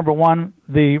 things. Number one,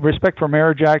 the Respect for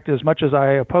Marriage Act, as much as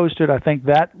I opposed it, I think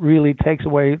that really takes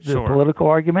away the Sure. political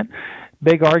argument,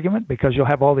 big argument, because you'll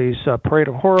have all these parade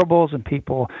of horribles and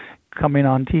people coming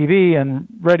on TV and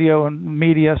radio and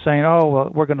media saying, oh,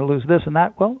 well, we're going to lose this and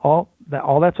that. Well,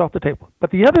 all that's off the table.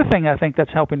 But the other thing I think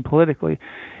that's helping politically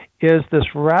is this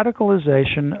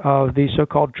radicalization of the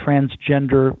so-called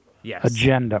transgender Yes.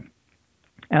 agenda.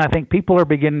 And I think people are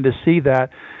beginning to see that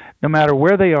no matter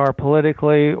where they are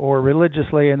politically or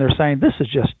religiously, and they're saying, this is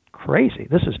just crazy.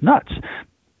 This is nuts.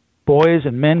 Boys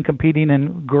and men competing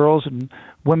in girls and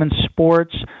women's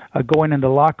sports, going into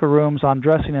locker rooms,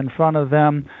 undressing in front of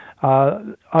them.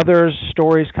 Others,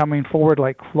 stories coming forward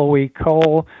like Chloe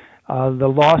Cole, the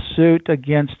lawsuit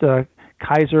against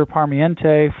Kaiser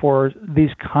Permanente for these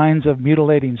kinds of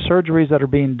mutilating surgeries that are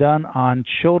being done on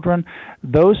children,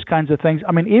 those kinds of things.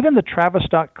 I mean, even the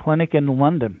Tavistock Clinic in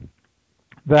London,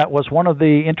 that was one of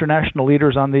the international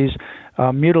leaders on these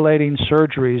mutilating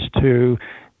surgeries to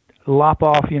lop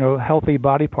off, healthy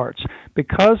body parts.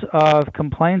 Because of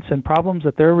complaints and problems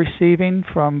that they're receiving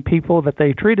from people that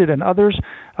they treated and others,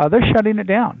 they're shutting it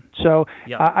down. So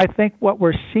Yep. I think what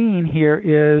we're seeing here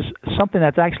is something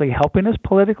that's actually helping us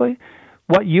politically.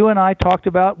 What you and I talked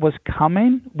about was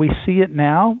coming. We see it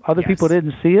now. Other people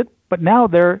didn't see it, but now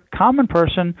they're common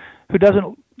person who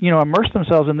doesn't, immerse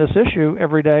themselves in this issue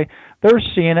every day. They're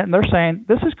seeing it and they're saying,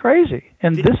 this is crazy.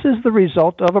 And this is the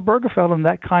result of Obergefell and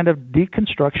that kind of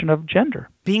deconstruction of gender.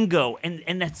 Bingo.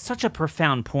 And that's such a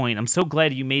profound point. I'm so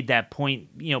glad you made that point,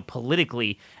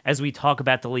 politically, as we talk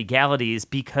about the legalities,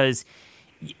 because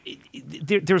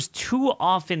there's too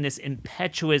often this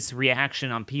impetuous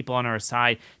reaction on people on our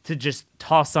side to just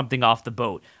toss something off the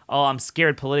boat. Oh, I'm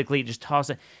scared politically, just toss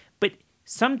it. But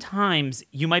sometimes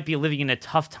you might be living in a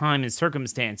tough time and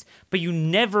circumstance, but you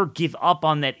never give up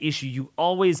on that issue. You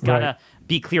always gotta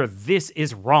be clear, this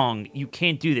is wrong. You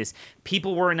can't do this.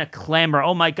 People were in a clamor,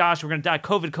 oh my gosh, we're gonna die,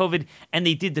 COVID, and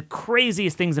they did the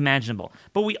craziest things imaginable.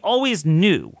 But we always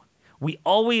knew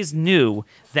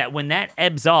that when that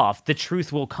ebbs off, the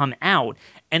truth will come out.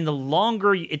 And the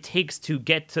longer it takes to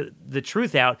get to the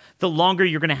truth out, the longer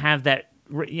you're going to have that,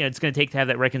 it's going to take to have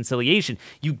that reconciliation.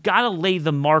 You got to lay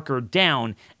the marker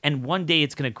down, and one day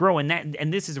it's going to grow. And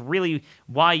this is really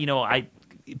why, I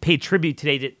pay tribute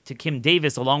today to Kim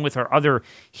Davis, along with our other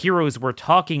heroes we're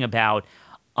talking about.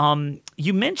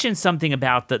 You mentioned something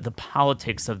about the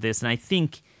politics of this, and I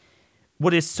think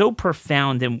what is so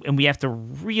profound, and we have to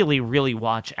really, really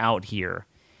watch out here,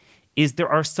 is there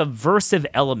are subversive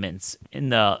elements in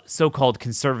the so-called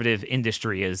conservative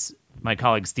industry, as my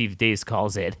colleague Steve Dace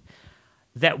calls it,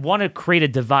 that want to create a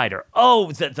divider.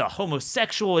 Oh, the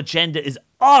homosexual agenda is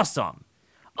awesome.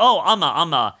 Oh, I'm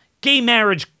a gay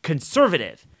marriage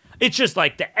conservative. It's just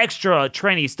like the extra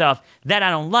tranny stuff that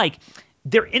I don't like.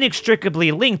 They're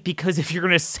inextricably linked, because if you're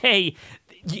going to say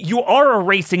you are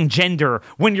erasing gender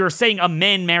when you're saying a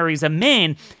man marries a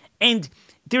man. And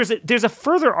there's a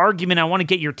further argument I want to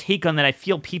get your take on that I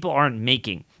feel people aren't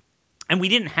making. And we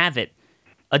didn't have it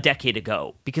a decade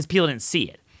ago because people didn't see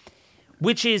it.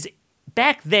 Which is,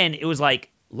 back then, it was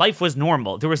like life was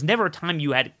normal. There was never a time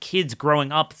you had kids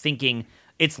growing up thinking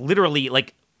it's literally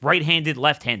like right-handed,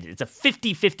 left-handed. It's a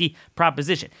 50-50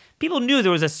 proposition. People knew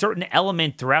there was a certain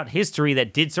element throughout history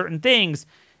that did certain things.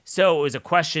 So it was a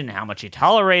question how much you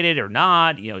tolerated or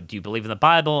not. Do you believe in the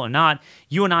Bible or not?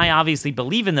 You and I obviously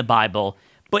believe in the Bible,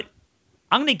 but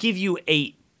I'm going to give you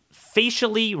a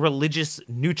facially religious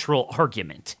neutral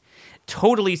argument,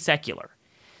 totally secular.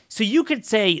 So you could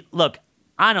say, look,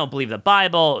 I don't believe the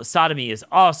Bible. Sodomy is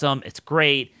awesome. It's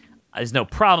great. There's no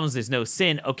problems. There's no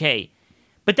sin. Okay.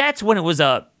 But that's when it was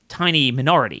a tiny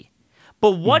minority.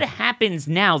 But what happens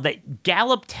now that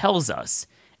Gallup tells us,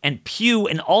 and Pew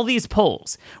and all these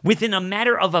polls, within a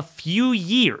matter of a few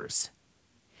years,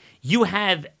 you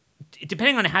have,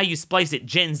 depending on how you splice it,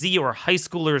 Gen Z or high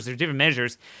schoolers or different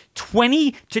measures,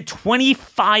 20 to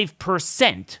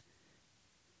 25%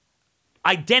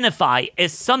 identify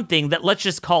as something that, let's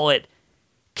just call it,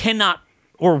 cannot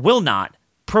or will not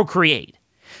procreate.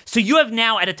 So you have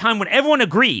now, at a time when everyone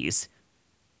agrees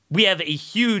we have a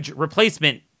huge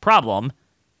replacement problem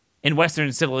in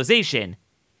Western civilization,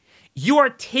 you are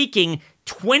taking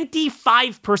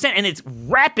 25%, and it's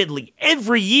rapidly,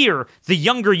 every year, the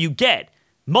younger you get,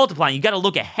 multiplying. You got to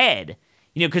look ahead,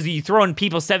 because you throw in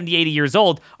people 70, 80 years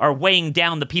old are weighing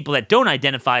down the people that don't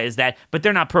identify as that, but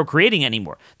they're not procreating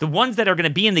anymore. The ones that are going to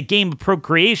be in the game of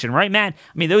procreation, right, Matt?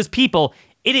 I mean, those people,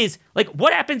 it is, like,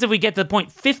 what happens if we get to the point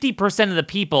 50% of the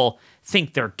people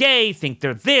think they're gay, think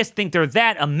they're this, think they're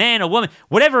that, a man, a woman,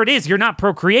 whatever it is, you're not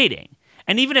procreating.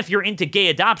 And even if you're into gay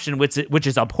adoption, which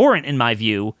is abhorrent in my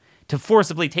view, to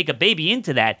forcibly take a baby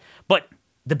into that, but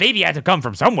the baby had to come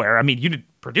from somewhere. I mean, you didn't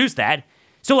produce that.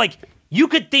 So, like, you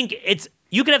could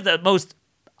have the most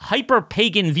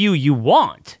hyper-pagan view you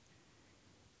want,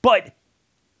 but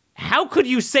how could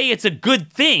you say it's a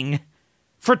good thing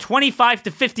for 25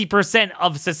 to 50%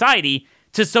 of society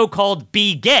to so-called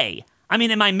be gay? I mean,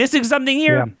 am I missing something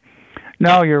here? Yeah.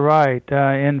 No, you're right.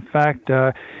 In fact,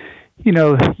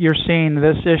 you're seeing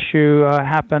this issue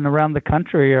happen around the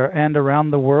country and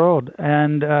around the world.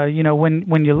 And,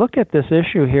 when you look at this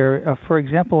issue here, for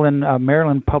example, in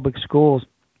Maryland public schools,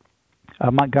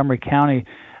 Montgomery County,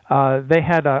 they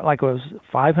had it was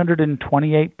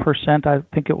 528%, I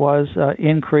think it was,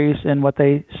 increase in what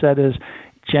they said is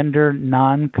gender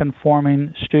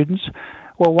non-conforming students.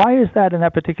 Well, why is that in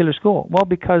that particular school? Well,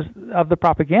 because of the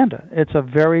propaganda. It's a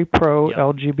very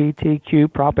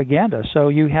pro-LGBTQ propaganda. So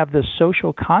you have this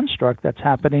social construct that's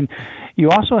happening.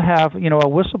 You also have, a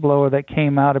whistleblower that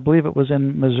came out, I believe it was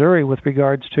in Missouri, with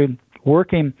regards to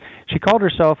working. She called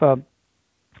herself a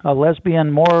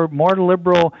lesbian, more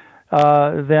liberal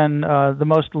than the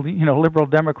most liberal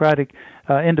Democratic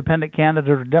independent candidate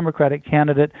or Democratic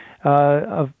candidate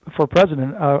for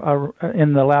president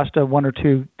in the last one or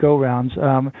two go-rounds.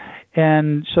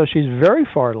 And so she's very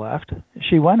far left.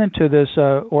 She went into this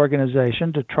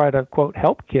organization to try to, quote,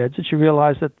 help kids, and she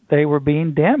realized that they were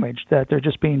being damaged, that they're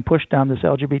just being pushed down this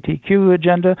LGBTQ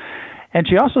agenda. And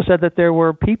she also said that there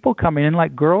were people coming in,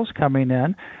 like girls coming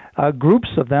in, groups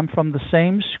of them from the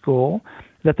same school,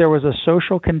 that there was a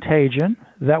social contagion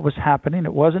that was happening.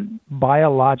 It wasn't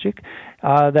biologic,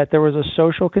 that there was a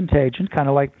social contagion, kind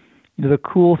of like the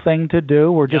cool thing to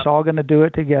do. We're just all going to do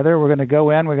it together. We're going to go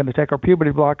in, we're going to take our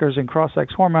puberty blockers and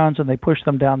cross-sex hormones, and they push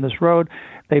them down this road.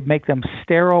 They make them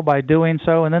sterile by doing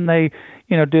so, and then they,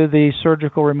 do the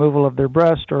surgical removal of their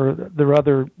breast or their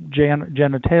other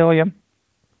genitalia,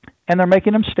 and they're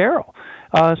making them sterile.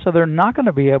 So they're not going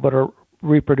to be able to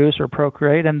reproduce or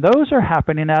procreate, and those are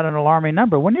happening at an alarming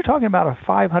number. When you're talking about a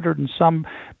 500 and some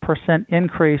 %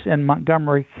 increase in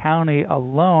Montgomery County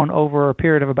alone over a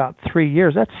period of about 3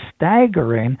 years, that's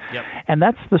staggering. Yep. And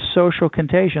that's the social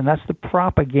contagion. That's the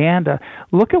propaganda.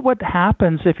 Look at what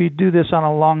happens if you do this on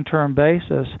a long-term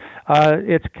basis.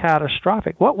 It's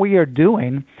catastrophic. What we are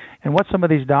doing and what some of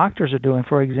these doctors are doing,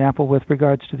 for example, with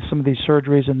regards to some of these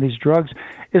surgeries and these drugs,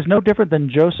 is no different than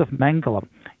Joseph Mengele,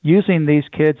 using these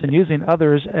kids and using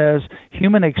others as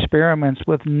human experiments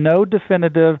with no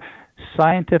definitive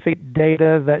scientific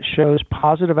data that shows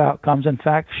positive outcomes. In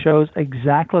fact, shows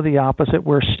exactly the opposite.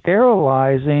 We're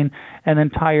sterilizing an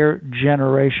entire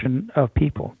generation of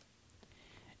people.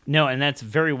 No, and that's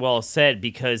very well said,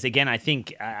 because, again, I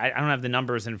think I don't have the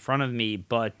numbers in front of me,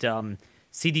 but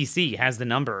CDC has the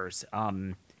numbers.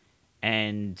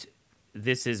 And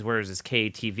this is, where is this,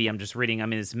 KATV? I'm just reading,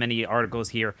 there's many articles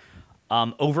here.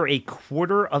 Over a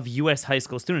quarter of U.S. high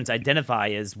school students identify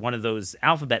as one of those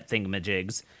alphabet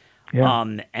thingamajigs.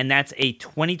 Yeah. And that's a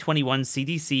 2021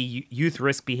 CDC Youth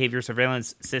Risk Behavior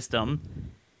Surveillance System.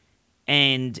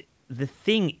 And the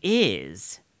thing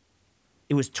is,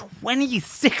 it was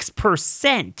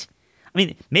 26%.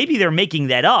 Maybe they're making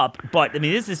that up, but,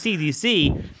 this is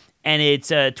CDC, and it's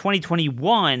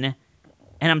 2021,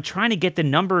 and I'm trying to get the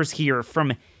numbers here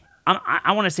from...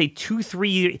 I want to say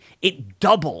 2-3. It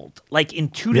doubled like in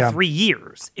 2 to 3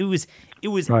 years. It was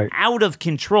right. Out of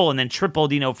control, and then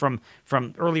tripled, from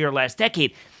earlier last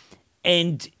decade.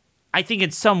 And I think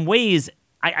in some ways,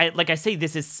 I like I say,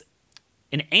 this is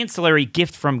an ancillary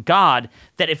gift from God,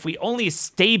 that if we only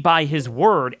stay by His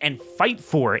word and fight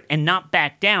for it and not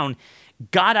back down,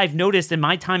 God, I've noticed in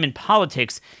my time in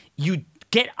politics, you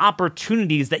get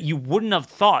opportunities that you wouldn't have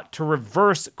thought to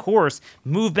reverse course,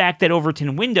 move back that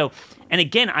Overton window. And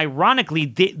again, ironically,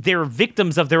 they're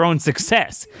victims of their own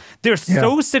success. They're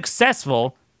so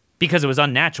successful because it was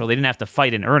unnatural. They didn't have to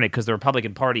fight and earn it, because the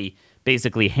Republican Party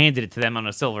basically handed it to them on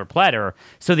a silver platter.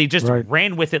 So they just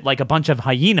ran with it like a bunch of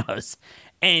hyenas.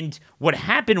 And what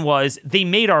happened was, they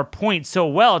made our point so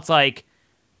well. It's like,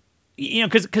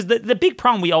 because the big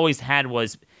problem we always had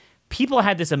was, people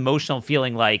had this emotional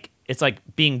feeling like it's like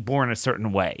being born a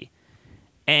certain way.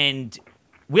 And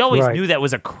we always knew that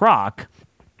was a crock,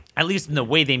 at least in the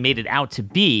way they made it out to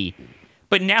be.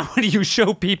 But now when you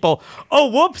show people,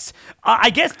 oh, whoops, I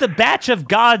guess the batch of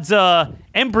God's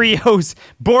embryos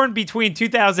born between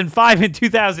 2005 and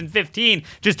 2015,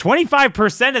 just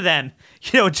 25% of them,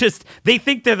 they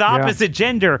think they're the opposite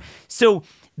gender. So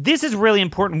this is really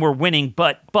important. We're winning,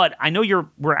 but I know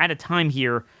we're out of time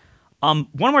here. One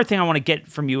more thing I want to get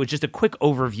from you is just a quick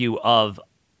overview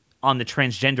on the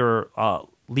transgender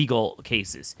legal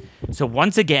cases. So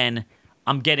once again,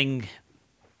 I'm getting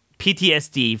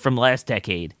PTSD from last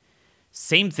decade.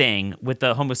 Same thing with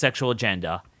the homosexual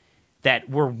agenda, that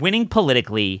we're winning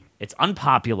politically. It's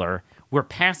unpopular. We're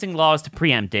passing laws to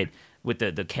preempt it with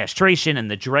the castration and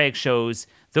the drag shows.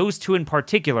 Those two in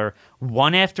particular,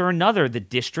 one after another, the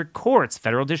district courts,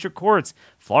 federal district courts,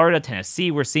 Florida,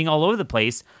 Tennessee, we're seeing all over the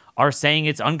place, are saying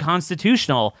it's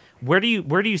unconstitutional. Where do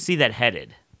you see that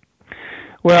headed?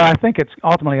 Well, I think it's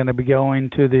ultimately going to be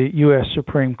going to the U.S.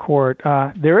 Supreme Court.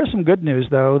 There is some good news,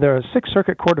 though. The Sixth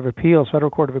Circuit Court of Appeals,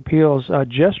 Federal Court of Appeals,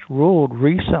 just ruled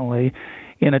recently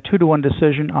in a 2-1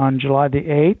 decision on July the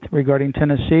 8th regarding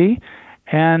Tennessee,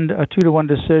 and a 2-1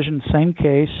 decision, same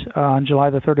case, on July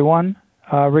the 31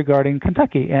 regarding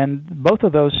Kentucky. And both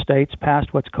of those states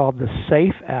passed what's called the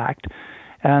SAFE Act.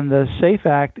 And the SAFE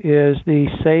Act is the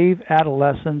Save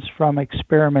Adolescents from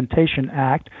Experimentation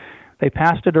Act. They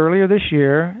passed it earlier this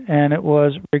year, and it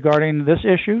was regarding this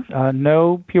issue,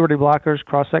 no puberty blockers,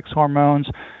 cross-sex hormones,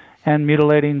 and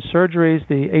mutilating surgeries.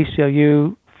 The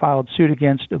ACLU filed suit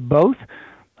against both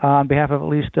on behalf of at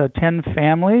least 10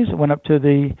 families. It went up to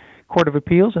the Court of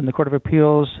Appeals, and the Court of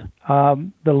Appeals,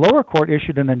 the lower court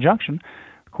issued an injunction.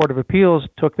 The Court of Appeals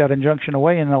took that injunction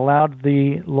away and allowed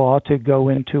the law to go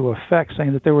into effect,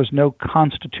 saying that there was no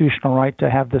constitutional right to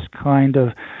have this kind of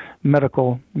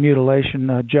medical mutilation.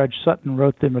 Judge Sutton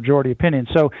wrote the majority opinion.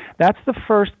 So that's the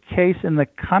first case in the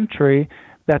country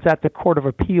that's at the Court of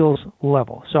Appeals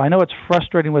level. So I know it's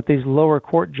frustrating with these lower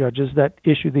court judges that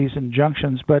issue these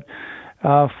injunctions, but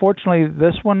fortunately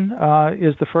this one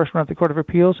is the first one at the Court of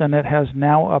Appeals, and it has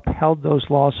now upheld those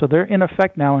laws. So they're in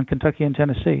effect now in Kentucky and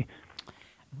Tennessee.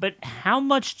 But how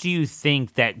much do you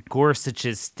think that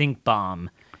Gorsuch's stink bomb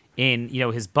in,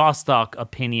 his Bostock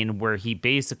opinion, where he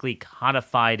basically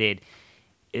codified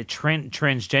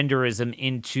transgenderism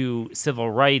into civil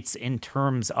rights in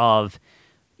terms of,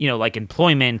 like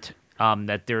employment,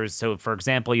 so for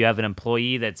example, you have an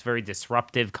employee that's very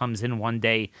disruptive, comes in one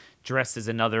day dressed as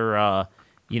another,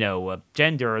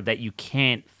 gender, that you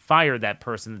can't fire that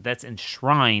person, that's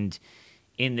enshrined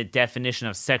in the definition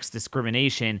of sex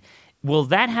discrimination. Will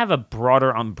that have a broader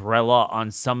umbrella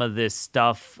on some of this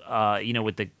stuff,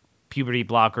 with the puberty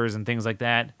blockers and things like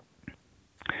that?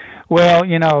 Well,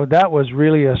 that was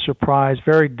really a surprise,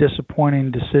 very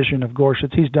disappointing decision of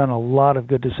Gorsuch. He's done a lot of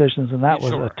good decisions, and that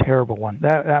was a terrible one.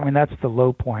 That's the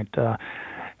low point.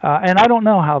 And I don't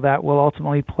know how that will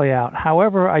ultimately play out.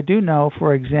 However, I do know,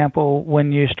 for example,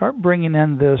 when you start bringing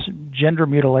in this gender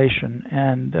mutilation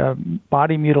and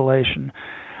body mutilation,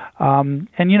 and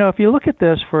if you look at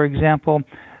this, for example,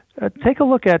 take a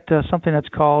look at something that's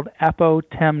called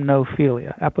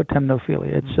apotemnophilia.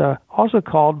 It's also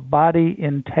called body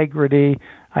integrity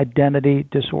identity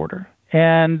disorder.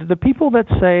 And the people that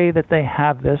say that they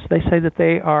have this, they say that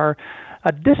they are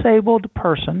a disabled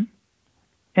person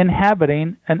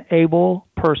inhabiting an able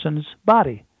person's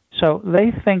body. So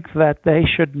they think that they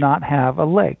should not have a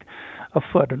leg, a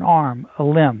foot, an arm, a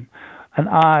limb, an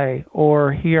eye,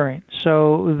 or hearing.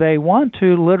 So they want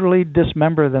to literally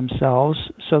dismember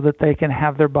themselves so that they can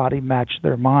have their body match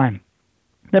their mind.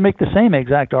 They make the same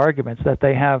exact arguments that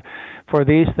they have for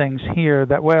these things here,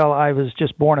 that, well, I was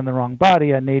just born in the wrong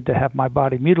body, I need to have my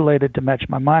body mutilated to match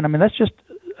my mind. That's just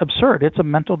absurd. It's a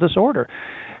mental disorder.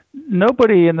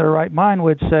 Nobody in their right mind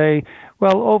would say,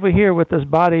 well, over here with this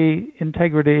body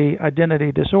integrity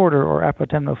identity disorder, or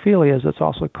apotemnophilia as it's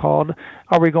also called,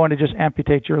 are we going to just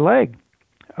amputate your leg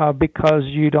because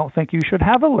you don't think you should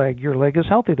have a leg? Your leg is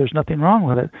healthy. There's nothing wrong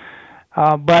with it.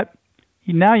 But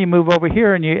now you move over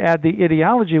here and you add the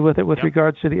ideology with it with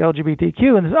regards to the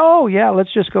LGBTQ, and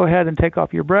let's just go ahead and take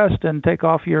off your breast and take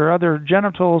off your other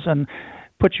genitals and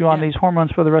put you on these hormones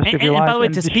for the rest of your life. And by the way,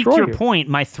 to speak to your you. point,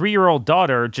 my 3-year-old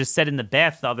daughter just said in the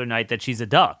bath the other night that she's a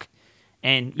duck.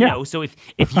 And, so if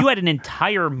you had an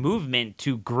entire movement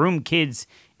to groom kids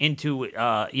into,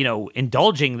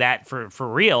 indulging that for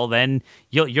real, then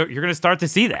you're going to start to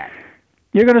see that.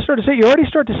 You're going to start to see it. You already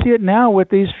start to see it now with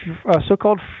these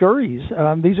so-called furries.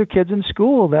 These are kids in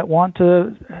school that want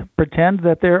to pretend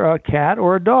that they're a cat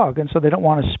or a dog, and so they don't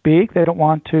want to speak. They don't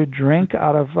want to drink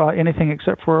out of anything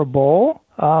except for a bowl.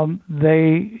 And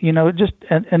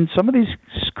some of these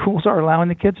schools are allowing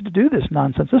the kids to do this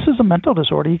nonsense. This is a mental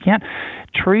disorder. You can't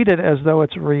treat it as though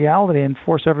it's a reality and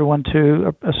force everyone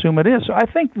to assume it is. So I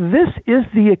think this is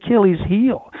the Achilles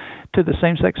heel to the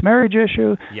same-sex marriage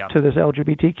issue, to this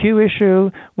LGBTQ issue.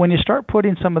 When you start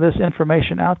putting some of this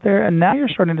information out there, and now you're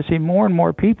starting to see more and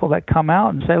more people that come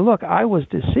out and say, look, I was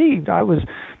deceived. I was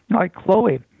like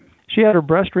Chloe. She had her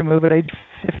breast removed at age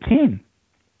 15.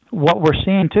 What we're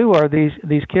seeing, too, are these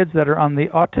kids that are on the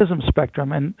autism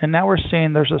spectrum. And now we're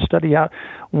seeing there's a study out,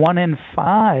 1 in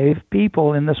 5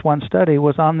 people in this one study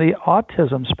was on the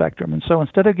autism spectrum. And so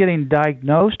instead of getting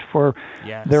diagnosed for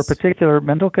their particular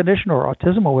mental condition or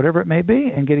autism or whatever it may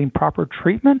be and getting proper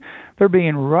treatment, they're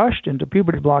being rushed into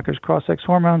puberty blockers, cross-sex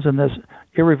hormones, and this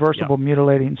irreversible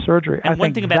mutilating surgery. And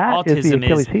one thing about autism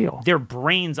is heel. Their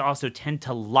brains also tend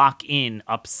to lock in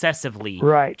obsessively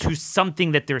to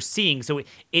something that they're seeing. So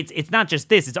it's not just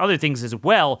this, it's other things as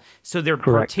well. So they're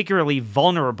particularly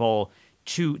vulnerable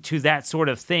to that sort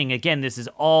of thing. Again, this is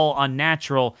all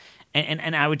unnatural.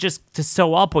 And I would just, to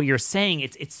sew up what you're saying,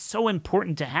 it's so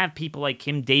important to have people like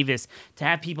Kim Davis, to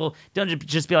have people, don't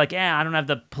just be like, I don't have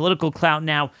the political clout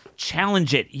now.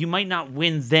 Challenge it. You might not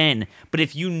win then, but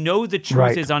if you know the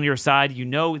truth is on your side, you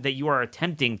know that you are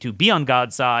attempting to be on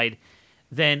God's side,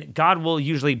 then God will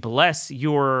usually bless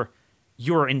your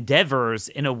endeavors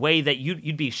in a way that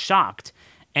you'd be shocked.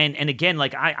 And again,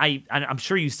 like I'm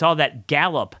sure you saw that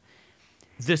Gallup.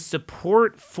 The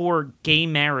support for gay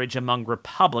marriage among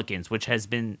Republicans, which had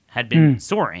been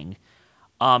soaring,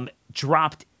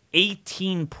 dropped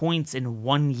 18 points in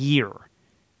 1 year.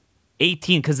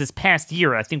 18, because this past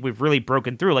year, I think we've really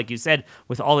broken through, like you said,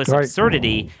 with all this Right.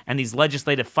 absurdity and these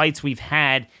legislative fights we've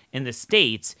had in the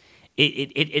states.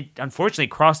 It unfortunately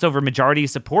crossed over majority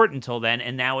support until then,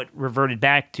 and now it reverted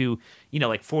back to,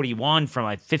 like 41 from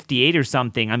like 58 or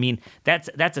something. I mean,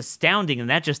 that's astounding, and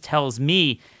that just tells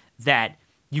me that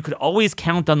you could always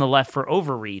count on the left for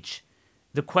overreach.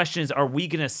 The question is, are we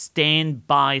going to stand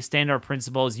our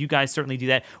principles? You guys certainly do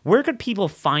that. Where could people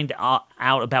find out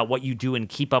about what you do and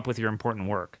keep up with your important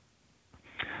work?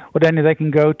 Well, Daniel, they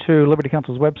can go to Liberty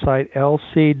Counsel's website,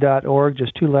 lc.org,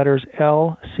 just 2 letters,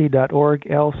 lc.org,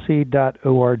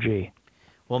 lc.org.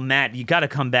 Well, Matt, you got to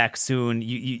come back soon.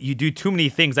 You do too many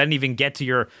things. I didn't even get to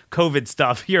your COVID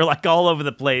stuff. You're like all over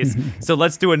the place. So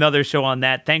let's do another show on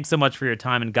that. Thanks so much for your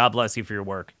time, and God bless you for your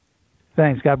work.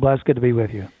 Thanks. God bless. Good to be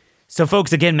with you. So,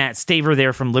 folks, again, Matt Staver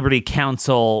there from Liberty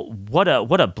Counsel. What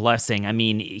a blessing. I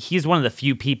mean, he's one of the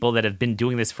few people that have been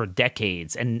doing this for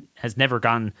decades and has never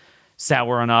gone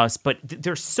sour on us. But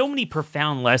there's so many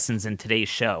profound lessons in today's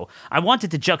show. I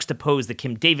wanted to juxtapose the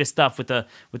Kim Davis stuff with the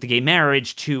gay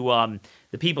marriage to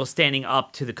the people standing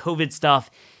up to the COVID stuff.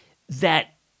 That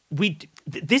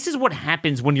this is what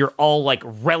happens when you're all like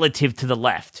relative to the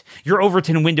left. Your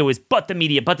Overton window is but the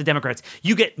media, but the Democrats.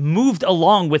 You get moved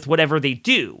along with whatever they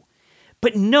do.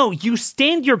 But no, you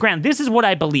stand your ground. This is what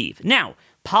I believe. Now,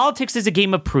 politics is a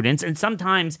game of prudence, and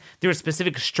sometimes there are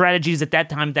specific strategies at that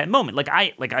time, at that moment. Like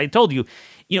I told you,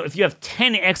 if you have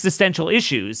 10 existential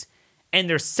issues, and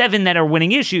there's 7 that are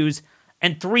winning issues,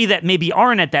 and 3 that maybe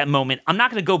aren't at that moment, I'm not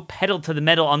going to go pedal to the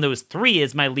metal on those 3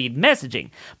 as my lead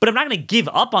messaging. But I'm not going to give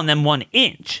up on them 1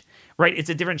 inch, right? It's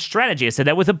a different strategy. I said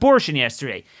that with abortion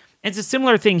yesterday. It's a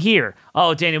similar thing here.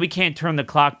 Oh, Daniel, we can't turn the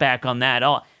clock back on that.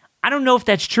 Oh, I don't know if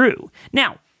that's true.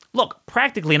 Now, look,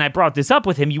 practically, and I brought this up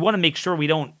with him, you want to make sure we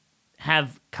don't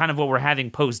have kind of what we're having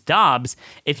post-Dobbs.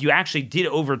 If you actually did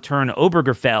overturn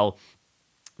Obergefell,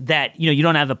 that, you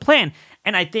don't have a plan.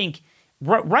 And I think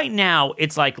right now,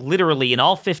 it's like literally in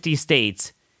all 50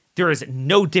 states, there is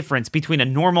no difference between a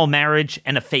normal marriage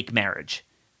and a fake marriage,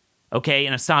 okay,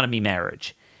 and a sodomy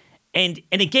marriage. And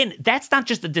again, that's not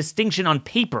just a distinction on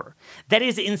paper. That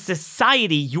is in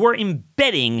society, you're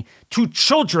embedding to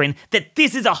children that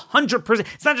this is 100%.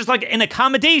 It's not just like an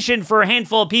accommodation for a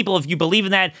handful of people. If you believe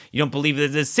in that, you don't believe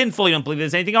that it's sinful, you don't believe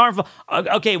there's anything harmful.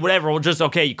 Okay, whatever,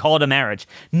 you call it a marriage.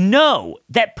 No,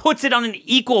 that puts it on an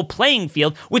equal playing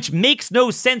field, which makes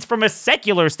no sense from a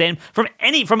secular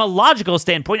from a logical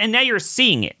standpoint, and now you're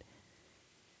seeing it.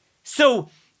 So,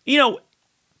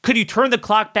 could you turn the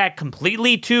clock back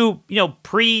completely to,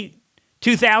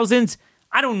 pre-2000s?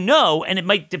 I don't know, and it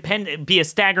might be a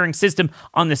staggering system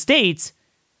on the states,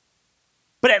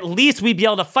 but at least we'd be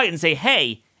able to fight and say,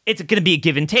 hey, it's going to be a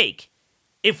give and take.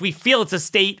 If we feel it's a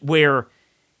state where,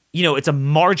 it's a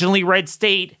marginally red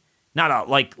state, not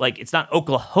like it's not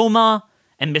Oklahoma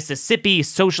and Mississippi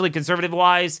socially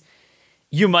conservative-wise,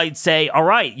 you might say, all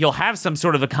right, you'll have some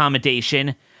sort of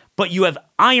accommodation, but you have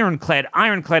ironclad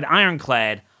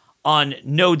on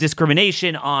no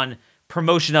discrimination, on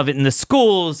promotion of it in the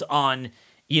schools, on,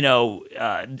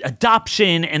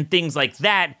 adoption and things like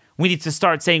that. We need to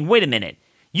start saying, wait a minute,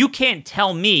 you can't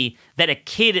tell me that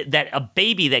a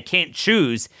baby that can't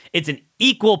choose, it's an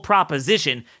equal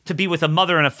proposition to be with a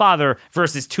mother and a father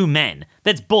versus 2 men.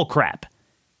 That's bullcrap.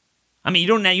 I mean, you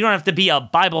don't have to be a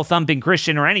Bible-thumping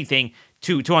Christian or anything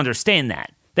to understand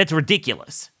that. That's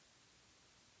ridiculous.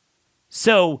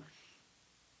 So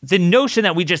the notion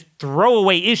that we just throw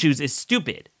away issues is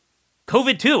stupid.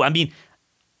 COVID too. I mean,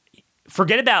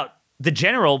 forget about the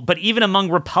general, but even among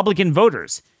Republican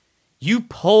voters, you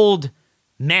polled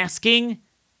masking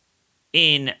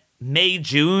in May,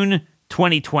 June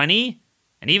 2020,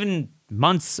 and even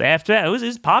months after that, it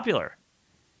was popular.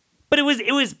 But it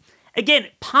was again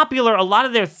popular. A lot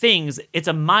of their things, it's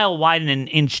a mile wide and an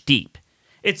inch deep.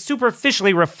 It's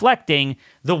superficially reflecting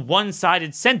the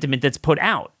one-sided sentiment that's put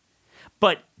out.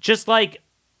 But just like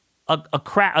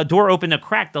a door opened a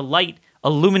crack, the light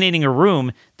illuminating a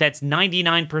room that's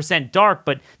 99% dark,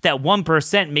 but that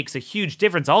 1% makes a huge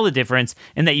difference, all the difference,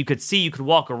 in that you could see, you could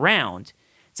walk around.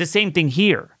 It's the same thing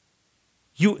here.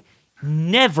 You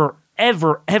never,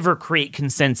 ever, ever create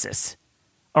consensus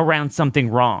around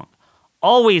something wrong.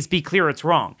 Always be clear it's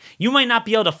wrong. You might not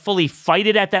be able to fully fight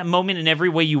it at that moment in every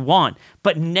way you want,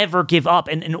 but never give up.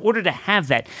 And in order to have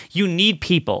that, you need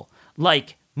people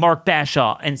like Mark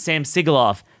Bashaw and Sam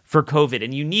Sigaloff for COVID.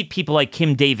 And you need people like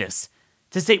Kim Davis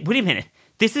to say, wait a minute,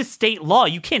 this is state law.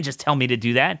 You can't just tell me to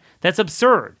do that. That's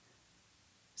absurd.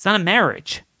 It's not a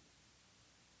marriage.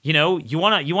 You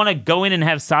want to go in and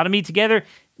have sodomy together?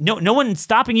 no one's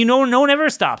stopping you. No one ever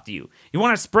stopped you. You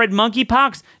want to spread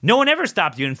monkeypox? No one ever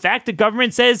stopped you. In fact, the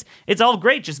government says it's all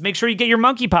great. Just make sure you get your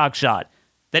monkeypox shot.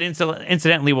 That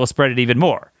incidentally will spread it even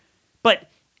more.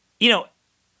 But,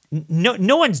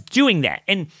 no one's doing that.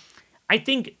 And I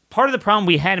think part of the problem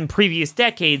we had in previous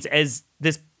decades as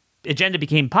this agenda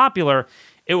became popular,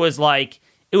 it was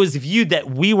viewed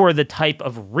that we were the type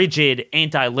of rigid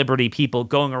anti-liberty people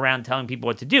going around telling people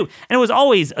what to do. And it was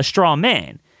always a straw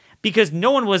man because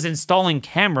no one was installing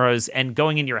cameras and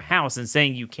going in your house and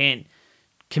saying you can't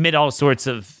commit all sorts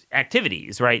of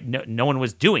activities, right? No one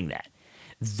was doing that.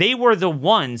 They were the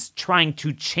ones trying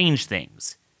to change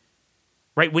things,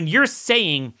 right? When you're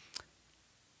saying,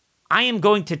 I am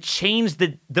going to change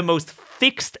the most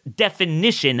fixed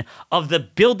definition of the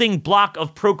building block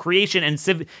of procreation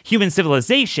and human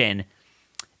civilization,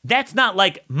 that's not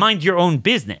like mind your own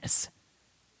business.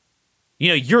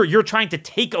 You're trying to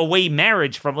take away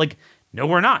marriage from no,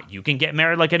 we're not. You can get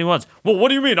married like anyone else. Well, what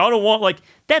do you mean? I don't want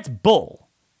that's bull.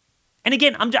 And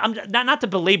again, I'm not to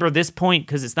belabor this point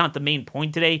because it's not the main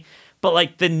point today,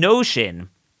 but the notion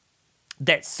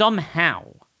that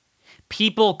somehow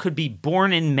people could be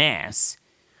born in mass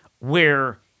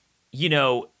where,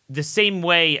 the same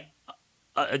way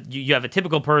you have a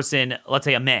typical person, let's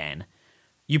say a man,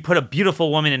 you put a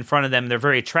beautiful woman in front of them, they're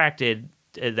very attracted,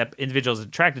 that individual is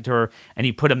attracted to her, and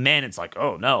you put a man, it's like,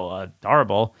 oh no,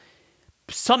 horrible.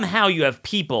 Somehow you have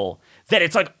people that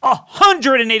it's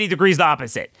 180 degrees the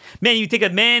opposite. Man, you take a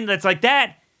man that's like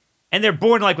that, and they're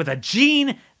born with a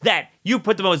gene that you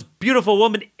put the most beautiful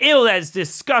woman, ew, that's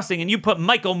disgusting, and you put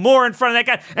Michael Moore in front of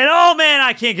that guy, and oh man,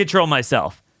 I can't control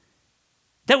myself.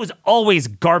 That was always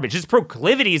garbage. It's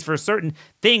proclivities for certain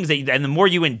things, and the more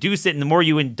you induce it and the more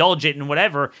you indulge it and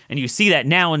whatever, and you see that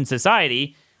now in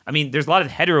society. I mean, there's a lot of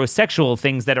heterosexual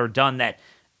things that are done that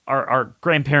our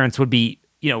grandparents would be,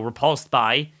 repulsed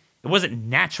by. It wasn't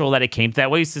natural that it came that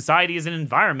way. Society as an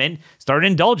environment started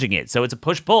indulging it, so it's a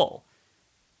push-pull.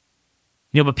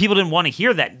 But people didn't want to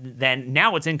hear that then.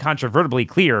 Now it's incontrovertibly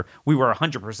clear we were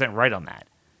 100% right on that.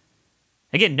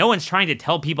 Again, no one's trying to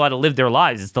tell people how to live their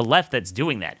lives. It's the left that's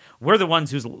doing that. We're the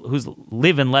ones who's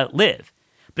live and let live.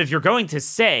 But if you're going to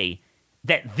say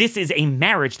that this is a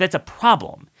marriage, that's a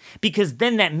problem. Because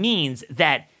then that means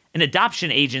that an adoption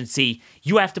agency,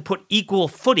 you have to put equal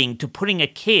footing to putting a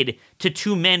kid to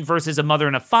two men versus a mother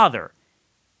and a father.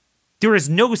 There is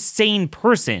no sane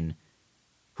person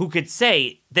who could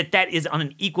say that that is on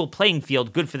an equal playing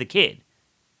field good for the kid.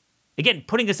 Again,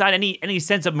 putting aside any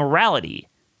sense of morality,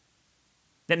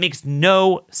 that makes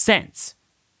no sense.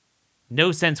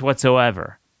 No sense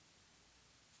whatsoever.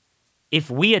 If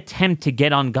we attempt to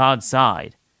get on God's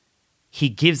side, he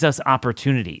gives us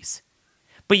opportunities.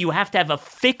 But you have to have a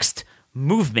fixed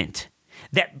movement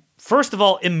that, first of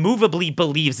all, immovably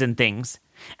believes in things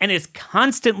and is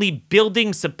constantly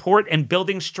building support and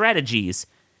building strategies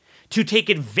to take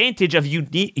advantage of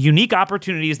unique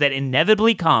opportunities that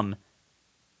inevitably come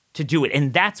to do it.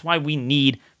 And that's why we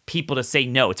need people to say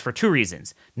no. It's for two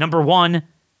reasons. Number one,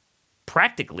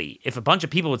 practically, if a bunch of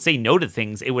people would say no to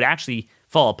things, it would actually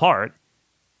fall apart.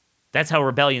 That's how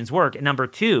rebellions work. And number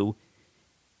two,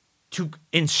 to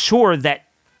ensure that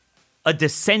a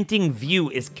dissenting view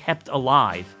is kept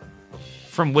alive,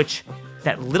 from which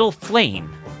that little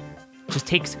flame just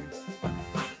takes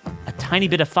a tiny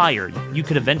bit of fire. You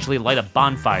could eventually light a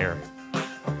bonfire,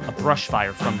 a brush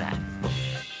fire from that.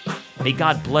 May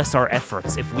God bless our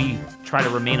efforts if we try to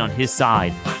remain on his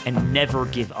side and never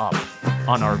give up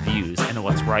on our views and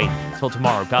what's right. Till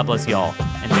tomorrow, God bless y'all,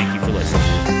 and thank you for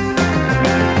listening.